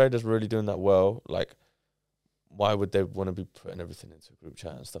if the trader's really doing that well, like, why would they want to be putting everything into a group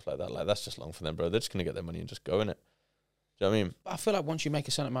chat and stuff like that? Like, that's just long for them, bro. They're just going to get their money and just go in it. Do you know what I mean? I feel like once you make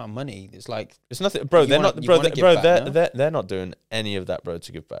a certain amount of money, it's like It's nothing, bro. They're not, bro. no? They're not doing any of that, bro,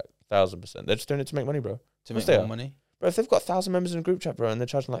 to give back. 1,000%. They're just doing it to make money, bro. To make more money, bro. If they've got 1,000 members in a group chat, bro, and they're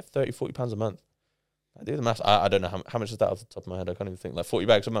charging like 30, 40 pounds a month, I do the math. I don't know how much is that off the top of my head. I can't even think. Like 40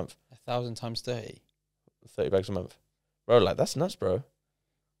 bags a month. 1,000 times 30. 30 bags a month, bro. Like that's nuts, bro.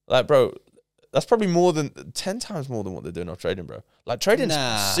 Like, bro, that's probably more than 10 times more than what they're doing off trading, bro. Like trading's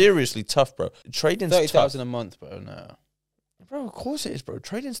seriously tough, bro. Trading's 30,000 a month, bro. No. Bro, of course it is, bro.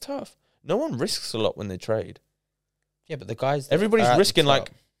 Trading's tough. No one risks a lot when they trade. Yeah, but the guys... Everybody's risking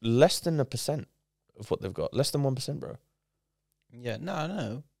like less than 1% of what they've got. Less than 1%, bro. Yeah, no, I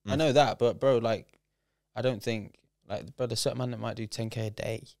know. I know that, but bro, like, I don't think... Like, bro, there's certain man that might do 10K a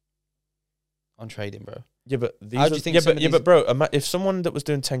day on trading, bro. Yeah, but but bro, if someone that was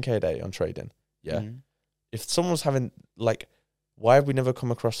doing 10K a day on trading, if someone was having, like, why have we never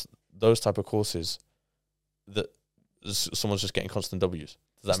come across those type of courses that someone's just getting constant W's?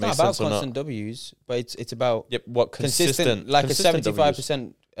 Does that make sense or not? It's not about constant W's, but it's about what consistent, like consistent a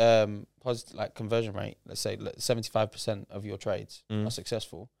 75% positive, like conversion rate. Let's say 75% of your trades are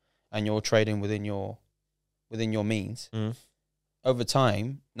successful, and you're trading within your means. Over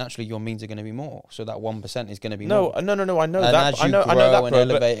time, naturally, your means are going to be more. So that 1% is going to be more. No. I know that. I know that, bro.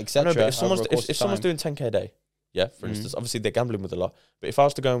 Elevate, etc. If someone's doing 10K a day, yeah, for instance, obviously they're gambling with a lot. But if I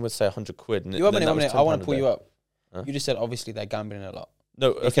was to go in with say 100 quid, and I want to pull you up. Huh? You just said obviously they're gambling a lot. No,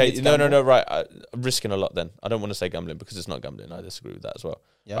 okay, no, right. I'm risking a lot. Then I don't want to say gambling because it's not gambling. I disagree with that as well.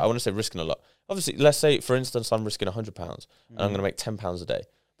 Yeah, but I want to say risking a lot. Obviously, let's say for instance I'm risking £100 and I'm going to make £10 a day.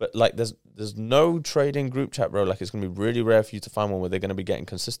 But like, there's no trading group chat, bro. Like, it's gonna be really rare for you to find one where they're gonna be getting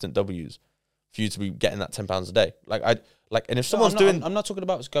consistent W's for you to be getting that £10 a day. And if someone's doing, I'm not talking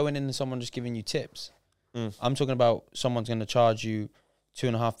about going in and someone just giving you tips. I'm talking about someone's gonna charge you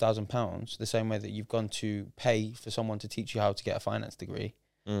 £2,500 the same way that you've gone to pay for someone to teach you how to get a finance degree,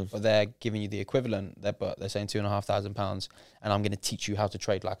 but they're giving you the equivalent. But they're saying £2,500, and I'm gonna teach you how to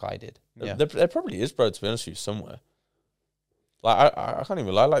trade like I did. Yeah, there probably is, bro. To be honest with you, somewhere. Like, I can't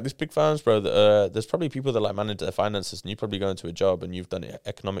even lie. Like, these big firms, bro, there's probably people that, like, manage their finances, and you probably go into a job, and you've done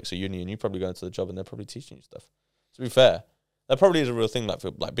economics at uni, and you probably go into the job, and they're probably teaching you stuff. To be fair, that probably is a real thing, like, for,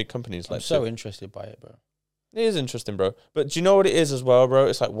 like, big companies. I'm so interested by it, bro. It is interesting, bro. But do you know what it is as well, bro?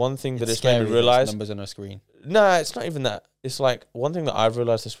 It's, like, one thing that it's made me realize. Numbers on a screen. Nah, it's not even that. It's, like, one thing that I've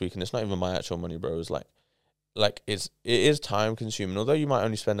realized this week, and it's not even my actual money, bro, is, like it is time consuming. Although you might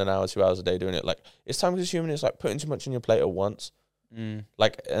only spend an hour, 2 hours a day doing it, like, it's time consuming. It's, like, putting too much on your plate at once.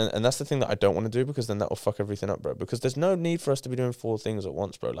 Like, and that's the thing that I don't want to do, because then that will fuck everything up, bro. Because there's no need for us to be doing 4 things at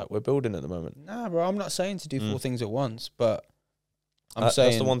once, bro. We're building at the moment. Nah, bro, I'm not saying to do 4 things at once, but I'm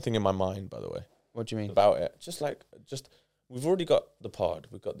saying... That's the one thing in my mind, by the way. What do you mean? About it. Just, we've already got the pod,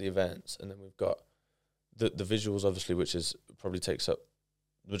 we've got the events, and then we've got the visuals, obviously, which is probably takes up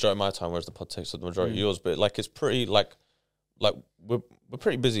the majority of my time, whereas the pod takes up the majority of yours. But, like, it's pretty, like we're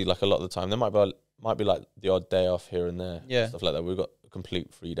pretty busy, like, a lot of the time. There might be like the odd day off here and there, stuff like that. We've got a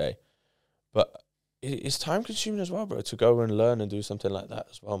complete free day, but it's time consuming as well, bro, to go and learn and do something like that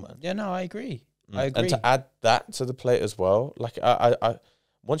as well, man. Yeah, no, I agree. And to add that to the plate as well, like, I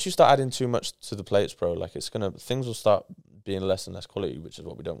once you start adding too much to the plates, bro, like, things will start being less and less quality, which is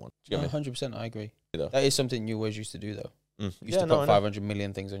what we don't want. Do you get me? 100%, I agree. That is something you always used to do, though. You used to put 500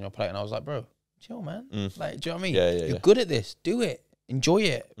 million things on your plate, and I was like, bro, chill, man. Like, do you know what I mean? Yeah, You're good at this. Do it. Enjoy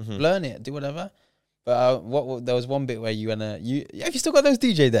it. Learn it. Do whatever. But there was one bit where have you still got those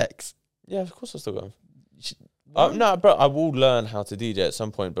DJ decks? Yeah, of course I still got them. No, bro, I will learn how to DJ at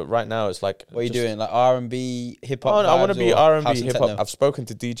some point, but right now it's like... What are you doing? Like R&B, hip-hop? Oh, no, I want to be R&B, hip-hop. I've spoken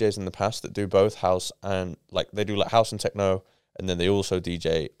to DJs in the past that do both house and... Like, they do, like, house and techno, and then they also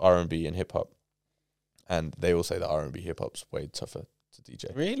DJ R&B and hip-hop. And they all say that R&B hip-hop's way tougher to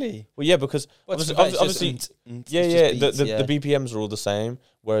DJ. Really? Well, yeah, because obviously the BPMs are all the same,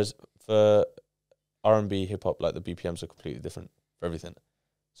 whereas for R&B, hip-hop, like, the BPMs are completely different for everything.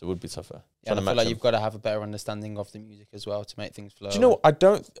 So it would be tougher. Yeah, I feel like you've got to have a better understanding of the music as well to make things flow. Do you know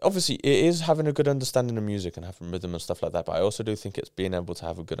what? Obviously, it is having a good understanding of music and having rhythm and stuff like that, but I also do think it's being able to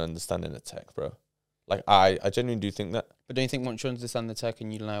have a good understanding of tech, bro. Like, I genuinely do think that. But don't you think once you understand the tech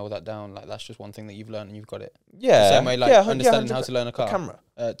and you nail that down, like, that's just one thing that you've learned and you've got it? Yeah. The same way, like, understanding how to learn a car. A camera.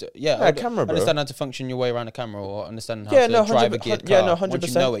 A camera, bro. Understand how to function your way around a camera, or understand how to drive a geared car. Yeah, no,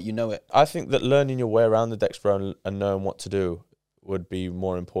 100%. Once you know it. I think that learning your way around the decks, bro, and knowing what to do would be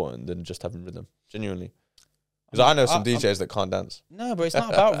more important than just having rhythm. Genuinely. Because I know some DJs that can't dance. No, but it's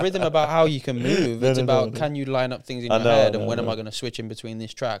not about rhythm, about how you can move. It's about can you line up things in your head, and when am I going to switch in between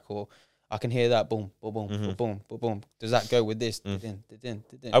this track, or I can hear that boom, boom, boom, boom, boom, boom, boom. Does that go with this?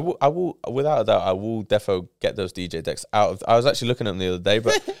 I will, without a doubt, I will defo get those DJ decks out of. I was actually looking at them the other day,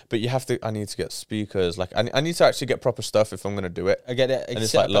 but you have to. I need to get speakers. Like I need to actually get proper stuff if I'm going to do it. I get it. And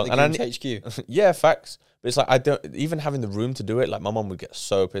it's like long. And HQ. Yeah, facts. But it's like I don't even having the room to do it. Like my mom would get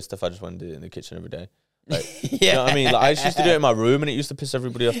so pissed if I just went and did it in the kitchen every day. Like, you know what I mean? Like I used to do it in my room, and it used to piss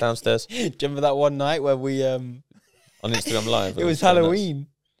everybody off downstairs. Do you remember that one night where we on Instagram Live? It was Halloween.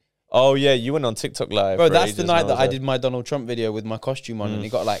 Oh yeah, you went on TikTok Live, bro. That's the night that I did my Donald Trump video with my costume on, and it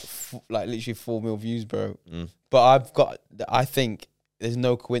got like literally 4 million views, bro. But I think there's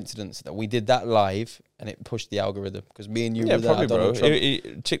no coincidence that we did that live and it pushed the algorithm because me and you were probably, bro.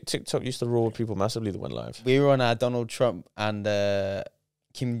 Trump. TikTok used to rule people massively that went live. We were on our Donald Trump and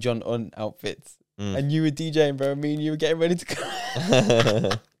Kim Jong Un outfits, and you were DJing, bro. Me and you were getting ready to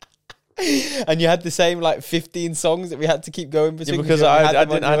go. And you had the same like 15 songs that we had to keep going between. Yeah, because I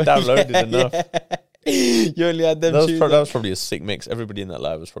downloaded enough. You only had them. That was probably a sick mix. Everybody in that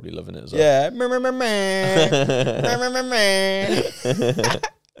live was probably loving it as well. Yeah.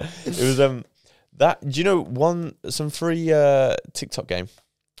 It was that. Do you know some free TikTok game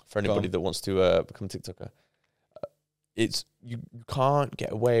for anybody that wants to become a TikToker? It's you can't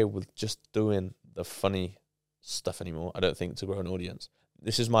get away with just doing the funny stuff anymore. I don't think to grow an audience.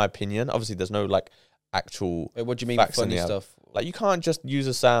 This is my opinion. Obviously, there's no like actual. Wait, what do you mean funny stuff? Like you can't just use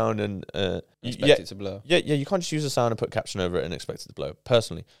a sound and expect it to blow. Yeah. You can't just use a sound and put a caption over it and expect it to blow.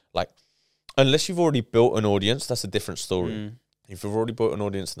 Personally, like unless you've already built an audience, that's a different story. If you've already built an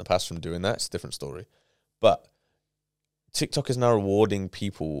audience in the past from doing that, it's a different story. But TikTok is now rewarding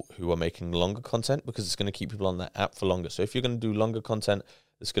people who are making longer content because it's going to keep people on that app for longer. So if you're going to do longer content,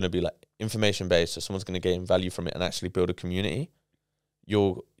 it's going to be like information based, so someone's going to gain value from it and actually build a community.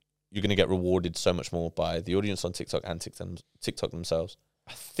 You're going to get rewarded so much more by the audience on TikTok and TikTok themselves.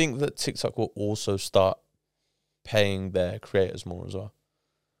 I think that TikTok will also start paying their creators more as well.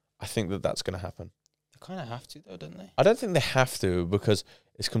 I think that that's going to happen. They kind of have to, though, don't they? I don't think they have to because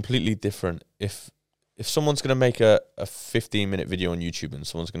it's completely different. If someone's going to make a 15-minute video on YouTube and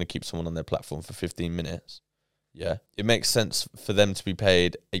someone's going to keep someone on their platform for 15 minutes, yeah, it makes sense for them to be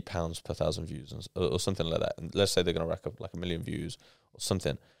paid £8 per 1,000 views or something like that. And let's say they're going to rack up like 1 million views or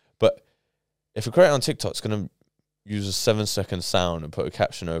something. But if a creator on TikTok is going to use a 7-second sound and put a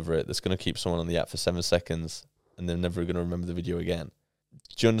caption over it that's going to keep someone on the app for 7 seconds and they're never going to remember the video again.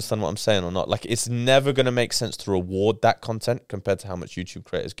 Do you understand what I'm saying or not? Like, it's never going to make sense to reward that content compared to how much YouTube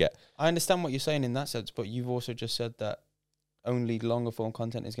creators get. I understand what you're saying in that sense, but you've also just said that only longer form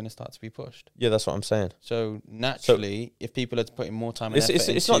content is going to start to be pushed. Yeah, that's what I'm saying. So naturally, if people are putting more time and effort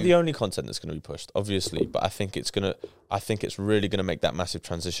it's not the only content that's going to be pushed, obviously, but I think it's really going to make that massive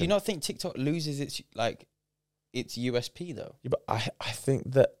transition. Do you not think TikTok loses its USP though? Yeah, but I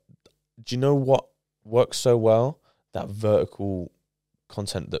think that, do you know what works so well? That vertical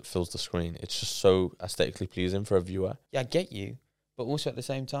content that fills the screen. It's just so aesthetically pleasing for a viewer. Yeah, I get you. But also at the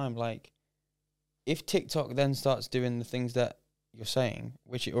same time, like, if TikTok then starts doing the things that you're saying,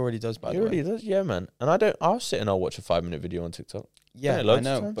 which it already does, by the way. It already does, yeah, man. And I'll sit and I'll watch a 5-minute video on TikTok. Yeah, I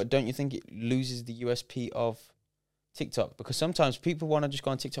know. But don't you think it loses the USP of TikTok? Because sometimes people want to just go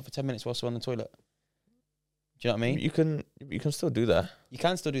on TikTok for 10 minutes whilst they're on the toilet. Do you know what I mean? You can still do that. You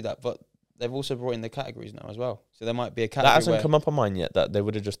can still do that, but they've also brought in the categories now as well. So there might be a category that hasn't come up on mine yet. That they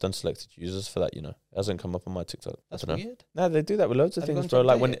would have just done selected users for that. You know, it hasn't come up on my TikTok. That's weird. No, they do that with loads of things, bro.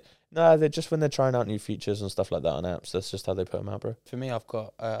 Like when they're just when they're trying out new features and stuff like that on apps. That's just how they put them out, bro. For me, I've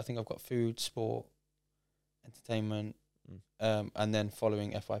got I think I've got food, sport, entertainment, and then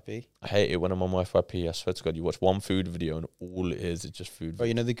following FYP. I hate it when I'm on my FYP. I swear to God, you watch one food video and all it is just food. Bro,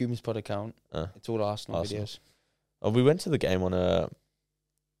 you know the Goom's Pod account? It's all Arsenal videos. Oh, we went to the game on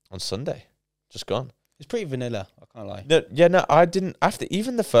Sunday. Just gone. It's pretty vanilla, I can't lie. No, I didn't. After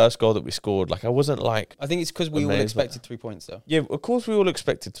even the first goal that we scored, like I wasn't like. I think it's because we all expected 3 points, though. Yeah, of course we all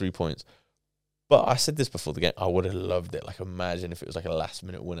expected 3 points. But I said this before the game. I would have loved it. Like, imagine if it was like a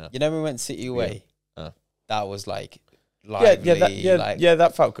last-minute winner. You know, when we went City away. That was like lively. Yeah,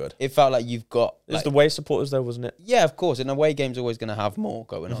 that felt good. It felt like you've got. It was the away supporters, though, wasn't it? Yeah, of course. An away game's always going to have more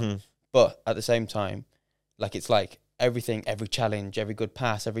going on. But at the same time, like it's like. Everything, every challenge, every good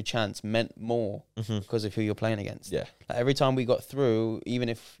pass, every chance meant more because of who you're playing against. Yeah. Like every time we got through, even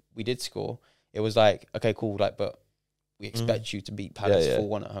if we did score, it was like, okay, cool, like, but we expect you to beat Palace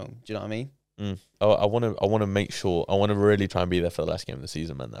 4-1 at home. Do you know what I mean? Oh, I want to make sure. I want to really try and be there for the last game of the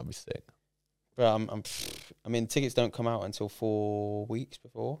season, man. That'd be sick. Bro, I mean, tickets don't come out until 4 weeks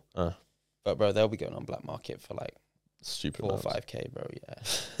before. But bro, they'll be going on black market for like stupid 4 or 5K, bro.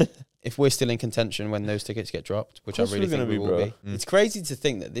 Yeah. if we're still in contention when those tickets get dropped, which I really think we will be. It's crazy to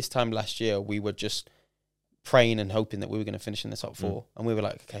think that this time last year we were just praying and hoping that we were going to finish in the top 4, and we were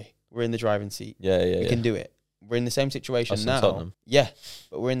like, okay, we're in the driving seat. We can do it. We're in the same situation now. Yeah,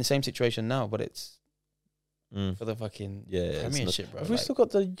 but we're in the same situation now, but it's for the fucking Premiership, bro. Have we still got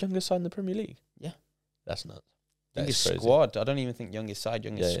the youngest side in the Premier League? Yeah. That's nuts. Youngest squad. I don't even think youngest side,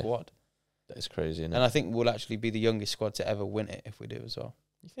 squad. That is crazy, isn't it? And I think we'll actually be the youngest squad to ever win it if we do as well.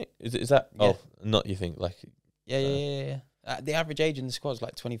 You think? Is that? Yeah. Oh, not you think? Like, yeah. The average age in the squad is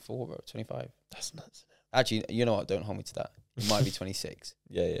like 24, bro, 25. That's nuts. Actually, you know what? Don't hold me to that. It might be 26.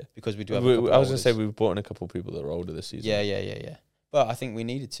 Yeah. Because we do have. I was going to say we've brought in a couple of people that are older this season. Yeah. But I think we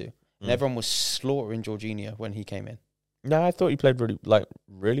needed to. And everyone was slaughtering Jorginho when he came in. No, I thought he played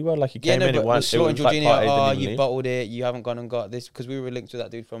really well. Like he came in, it was slaughtering Jorginho. You bottled it. You haven't gone and got this because we were linked to that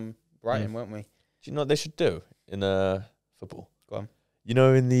dude from Brighton, weren't we? Do you know what they should do in football? Go on. You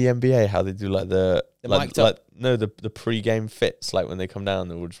know, in the NBA, how they do like the pre-game fits, like when they come down,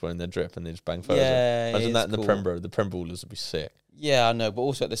 they're all just wearing their drip and they just bang photos. Yeah, imagine that in the Prem, bro. The Prem ballers would be sick. Yeah, I know, but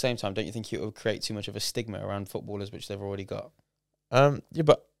also at the same time, don't you think it would create too much of a stigma around footballers, which they've already got? Yeah,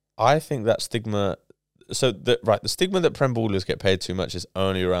 but I think that stigma. So the stigma that Prem ballers get paid too much is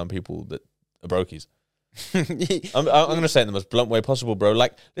only around people that are brokies. I'm going to say it in the most blunt way possible, bro.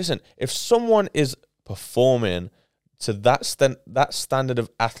 Like, listen, if someone is performing to that standard of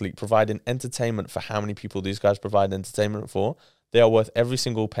athlete, providing entertainment for how many people these guys provide entertainment for, they are worth every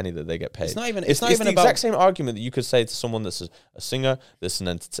single penny that they get paid. It's not even the about exact same argument that you could say to someone that's a singer, that's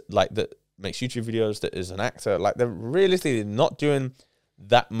that makes YouTube videos, that is an actor. Like, they're realistically not doing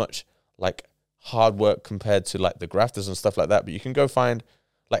that much like hard work compared to like the grafters and stuff like that. But you can go find.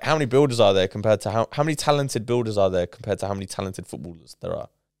 Like, how many builders are there compared to how many talented builders are there compared to how many talented footballers there are?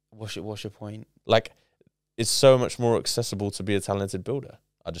 What's your point? Like, it's so much more accessible to be a talented builder,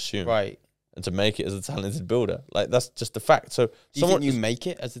 I'd assume. Right. And to make it as a talented builder. Like, that's just the fact. So, do you think you make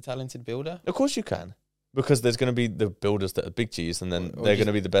it as a talented builder? Of course you can. Because there's going to be the builders that are big G's, and then they're going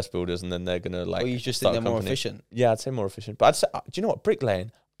to be the best builders, and then they're going to, like, or you just think they're more efficient? Yeah, I'd say more efficient. But I'd say, do you know what?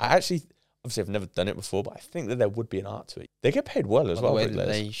 Bricklaying, obviously, I've never done it before, but I think that there would be an art to it. They get paid well as well.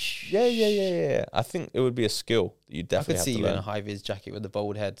 Yeah. I think it would be a skill that you definitely have to learn. I could see you in a high-vis jacket with the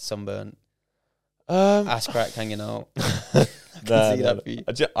bald head, sunburnt, ass crack hanging out. I can see that for you.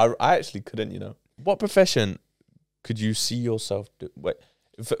 I actually couldn't, you know. What profession could you see yourself do? Wait,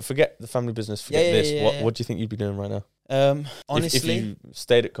 forget the family business, forget this. Yeah. What do you think you'd be doing right now? Honestly. If you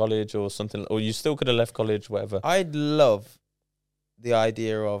stayed at college or something, or you still could have left college, whatever. I'd love the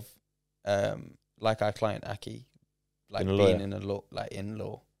idea of like our client Aki, like being in law.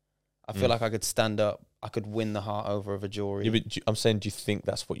 I feel like I could stand up, I could win the heart over of a jury. Yeah, but I'm saying, do you think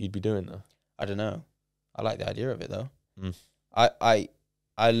that's what you'd be doing though? I don't know. I like the idea of it though.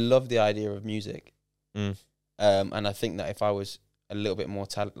 I love the idea of music. And I think that if I was a little bit more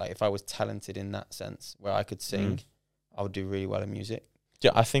if I was talented in that sense, where I could sing, I would do really well in music.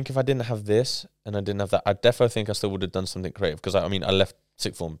 Yeah, I think if I didn't have this and I didn't have that, I definitely think I still would have done something creative. Because I left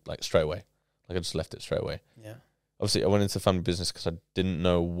sixth form like straight away. Like, I just left it straight away. Yeah. Obviously, I went into family business because I didn't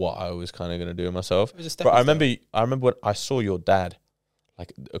know what I was kind of going to do myself. But I remember when I saw your dad,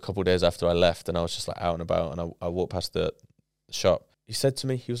 like a couple of days after I left, and I was just like out and about, and I walked past the shop. He said to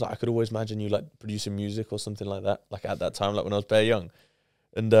me, he was like, I could always imagine you like producing music or something like that. Like at that time, like when I was bare young.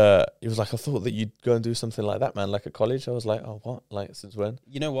 And he was like, I thought that you'd go and do something like that, man. Like at college, I was like, oh, what? Like, since when?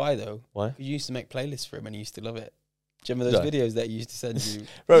 You know why, though? Why? You used to make playlists for him and you used to love it. Do you remember those videos that he used to send you?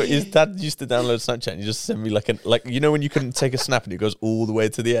 Bro, his dad used to download Snapchat and he just sent me like you know when you couldn't take a snap and it goes all the way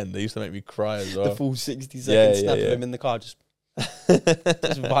to the end? They used to make me cry as well. The full 60-second snap of him in the car just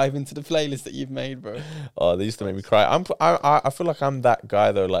vibing to the playlist that you've made, bro. Oh, they used to make me cry. I feel like I'm that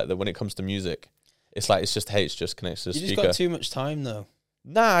guy, though, like that when it comes to music. It's like, it's just just connects to the speaker. You just got too much time, though.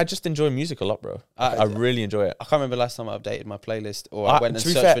 Nah, I just enjoy music a lot, bro. I really enjoy it. I can't remember last time I updated my playlist or I went and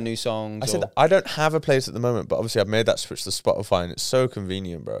searched for new songs. I said I don't have a playlist at the moment, but obviously I've made that switch to Spotify and it's so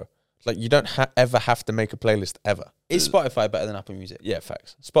convenient, bro. Like, you don't ever have to make a playlist ever. Is Spotify better than Apple Music? Yeah,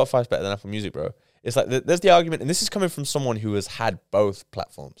 facts. Spotify's better than Apple Music, bro. It's like, there's the argument, and this is coming from someone who has had both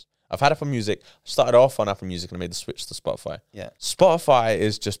platforms. I've had Apple Music, started off on Apple Music, and I made the switch to Spotify. Yeah. Spotify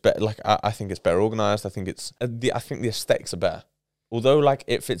is just better. Like, I think it's better organized. I think the aesthetics are better. Although, like,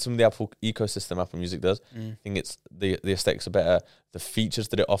 it fits in the Apple ecosystem, Apple Music does. I think it's the aesthetics are better. The features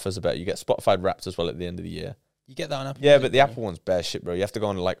that it offers are better. You get Spotify Wrapped as well at the end of the year. You get that on Apple. Yeah, but the Apple one's bare shit, bro. You have to go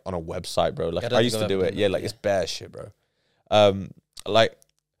on a website, bro. Like, I used to do it. Yeah, like, it's bare shit, bro.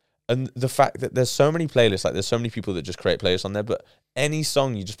 And the fact that there's so many playlists, like, there's so many people that just create playlists on there, but any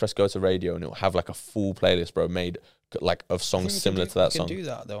song, you just press go to radio and it'll have like a full playlist, bro, made like of songs similar to that song. You can do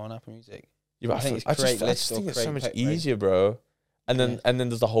that though on Apple Music. Yeah, but I just think it's so much easier, rate. bro. And then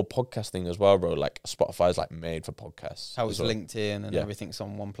there's the whole podcast thing as well, bro. Like Spotify's like made for podcasts. How it's linked in and everything's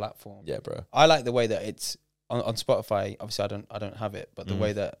on one platform. Yeah, bro. I like the way that it's on Spotify. Obviously, I don't have it, but the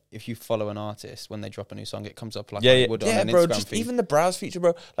way that if you follow an artist when they drop a new song, it comes up like it would on an bro. Instagram Just feed. even the browse feature,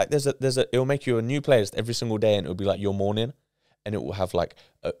 bro. Like it'll make you a new playlist every single day, and it'll be like your morning. And it will have like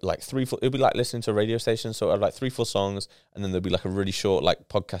 3-4. It'll be like listening to a radio station, so it'll have like 3-4 songs, and then there'll be like a really short like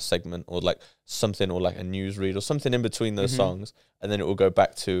podcast segment or like something or like a news read or something in between those songs, and then it will go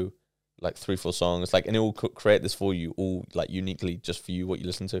back to like 3-4 songs, like, and it will create this for you all like uniquely just for you what you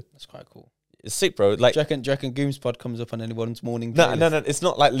listen to. That's quite cool. It's sick, bro. Like, do you reckon Goom's Pod comes up on anyone's morning? No. It's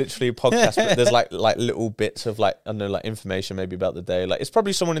not like literally a podcast, but there's like little bits of like, I don't know, like information maybe about the day. Like, it's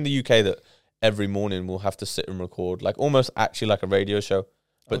probably someone in the UK that every morning we'll have to sit and record, like almost actually like a radio show,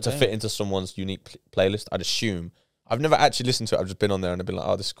 but to fit into someone's unique playlist, I'd assume. I've never actually listened to it. I've just been on there and I've been like,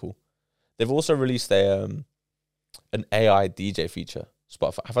 oh, this is cool. They've also released an AI DJ feature.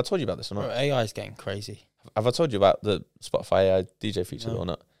 Spotify. Have I told you about this or not? Bro, AI is getting crazy. Have I told you about the Spotify AI DJ feature or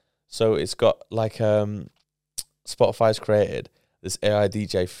not? So it's got like Spotify's created this AI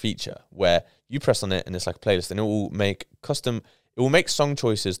DJ feature where you press on it and it's like a playlist, and it will make custom. It will make song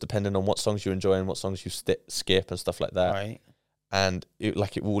choices depending on what songs you enjoy and what songs you skip and stuff like that. Right. And it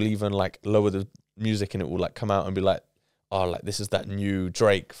will even like lower the music, and it will like come out and be like, oh, like this is that new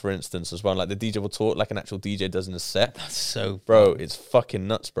Drake, for instance, as well. Like the DJ will talk like an actual DJ does in a set. That's so bro. It's fucking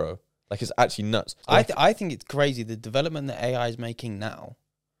nuts, bro. Like it's actually nuts. Like, I think it's crazy the development that AI is making now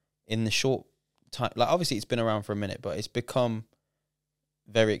in the short time. Like obviously it's been around for a minute, but it's become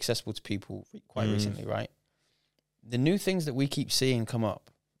very accessible to people quite recently, right? The new things that we keep seeing come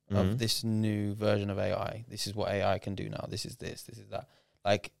up of this new version of AI. This is what AI can do now. This is this is that.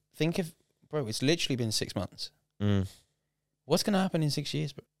 Like, think of, bro, it's literally been 6 months. What's going to happen in 6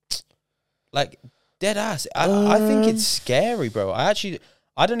 years, bro? Like, dead ass. I think it's scary, bro. I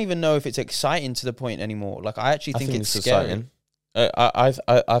don't even know if it's exciting to the point anymore. Like, I actually think it's scary.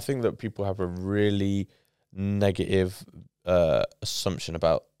 Exciting. I think that people have a really negative assumption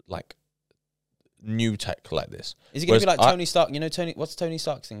about like new tech like this. Is it going to be like Tony Stark? You know, what's Tony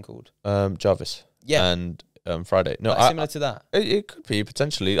Stark's thing called? Jarvis. Yeah. And Friday. No, like similar to that. It could be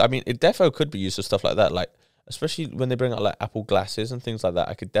potentially. I mean, it defo could be used for stuff like that. Like, especially when they bring out like Apple glasses and things like that,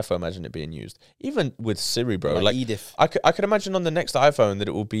 I could defo imagine it being used. Even with Siri, bro. Like Edith. I could imagine on the next iPhone that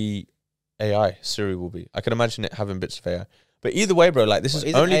it will be AI. Siri will be. I could imagine it having bits of AI. But either way, bro, like this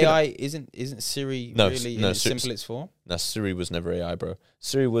is only AI. Isn't Siri really in its simplest form? No, Siri was never AI, bro.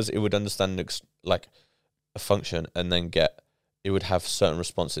 Siri was, it would understand like a function and then it would have certain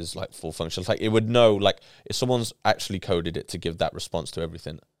responses, like full functions. Like it would know, like if someone's actually coded it to give that response to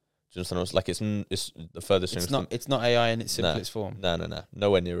everything. Do you understand? Like it's the furthest thing. It's not AI in its simplest form. No,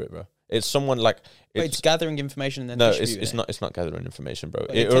 nowhere near it, bro. It's someone like it's gathering information and then distributing it. It's not gathering information, bro.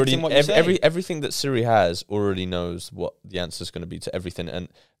 But it already everything that Siri has already knows what the answer is going to be to everything, and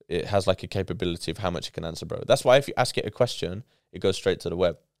it has like a capability of how much it can answer, bro. That's why if you ask it a question, it goes straight to the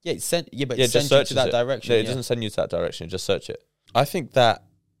web. Yeah, it sends you to that direction. Yeah, it doesn't send you to that direction. Just search it. I think that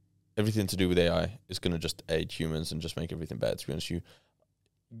everything to do with AI is going to just aid humans and just make everything better. To be honest with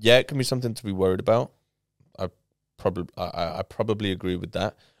you, yeah, it can be something to be worried about. I probably agree with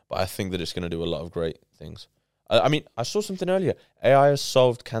that. But I think that it's going to do a lot of great things. I mean, I saw something earlier. AI has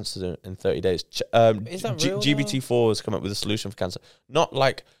solved cancer in 30 days. Is that real? GBT4 has come up with a solution for cancer. Not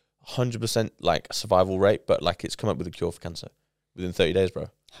like 100% like survival rate, but like it's come up with a cure for cancer within 30 days, bro.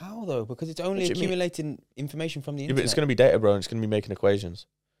 How though? Because it's only accumulating information from the internet. Yeah, but it's going to be data, bro, and it's going to be making equations.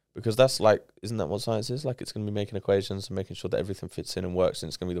 Because that's like, isn't that what science is? Like it's going to be making equations and making sure that everything fits in and works, and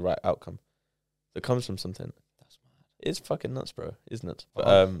it's going to be the right outcome that comes from something. It's fucking nuts, bro. It's nuts. But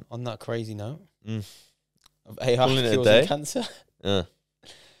on that crazy note of AI causing cancer,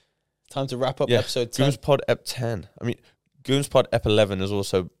 time to wrap up Yeah. episode 10. Goons Pod Ep 10. I mean, Goons Pod Ep 11 has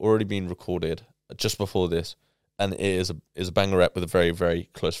also already been recorded just before this, and it is a banger ep with a very, very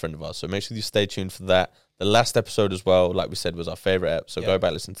close friend of ours. So make sure you stay tuned for that. The last episode as well, like we said, was our favorite ep. So go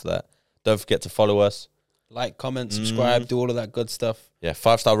back, listen to that. Don't forget to follow us. Like, comment, subscribe, do all of that good stuff. Yeah,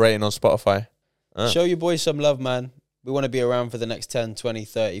 5-star rating on Spotify. Show your boys some love, man. We want to be around for the next 10, 20,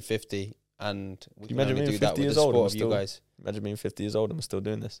 30, 50, and we can only do that with the support of you guys. Imagine being 50 years old and we're still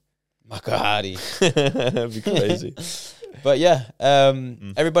doing this. Makahari. That'd be crazy. But yeah,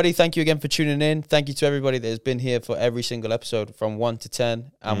 everybody, thank you again for tuning in. Thank you to everybody that has been here for every single episode from 1 to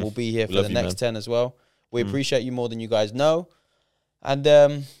 10, and we'll be here for the next 10 as well. We appreciate you more than you guys know. And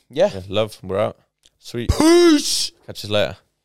yeah, love. We're out. Sweet. Peace. Catch you later.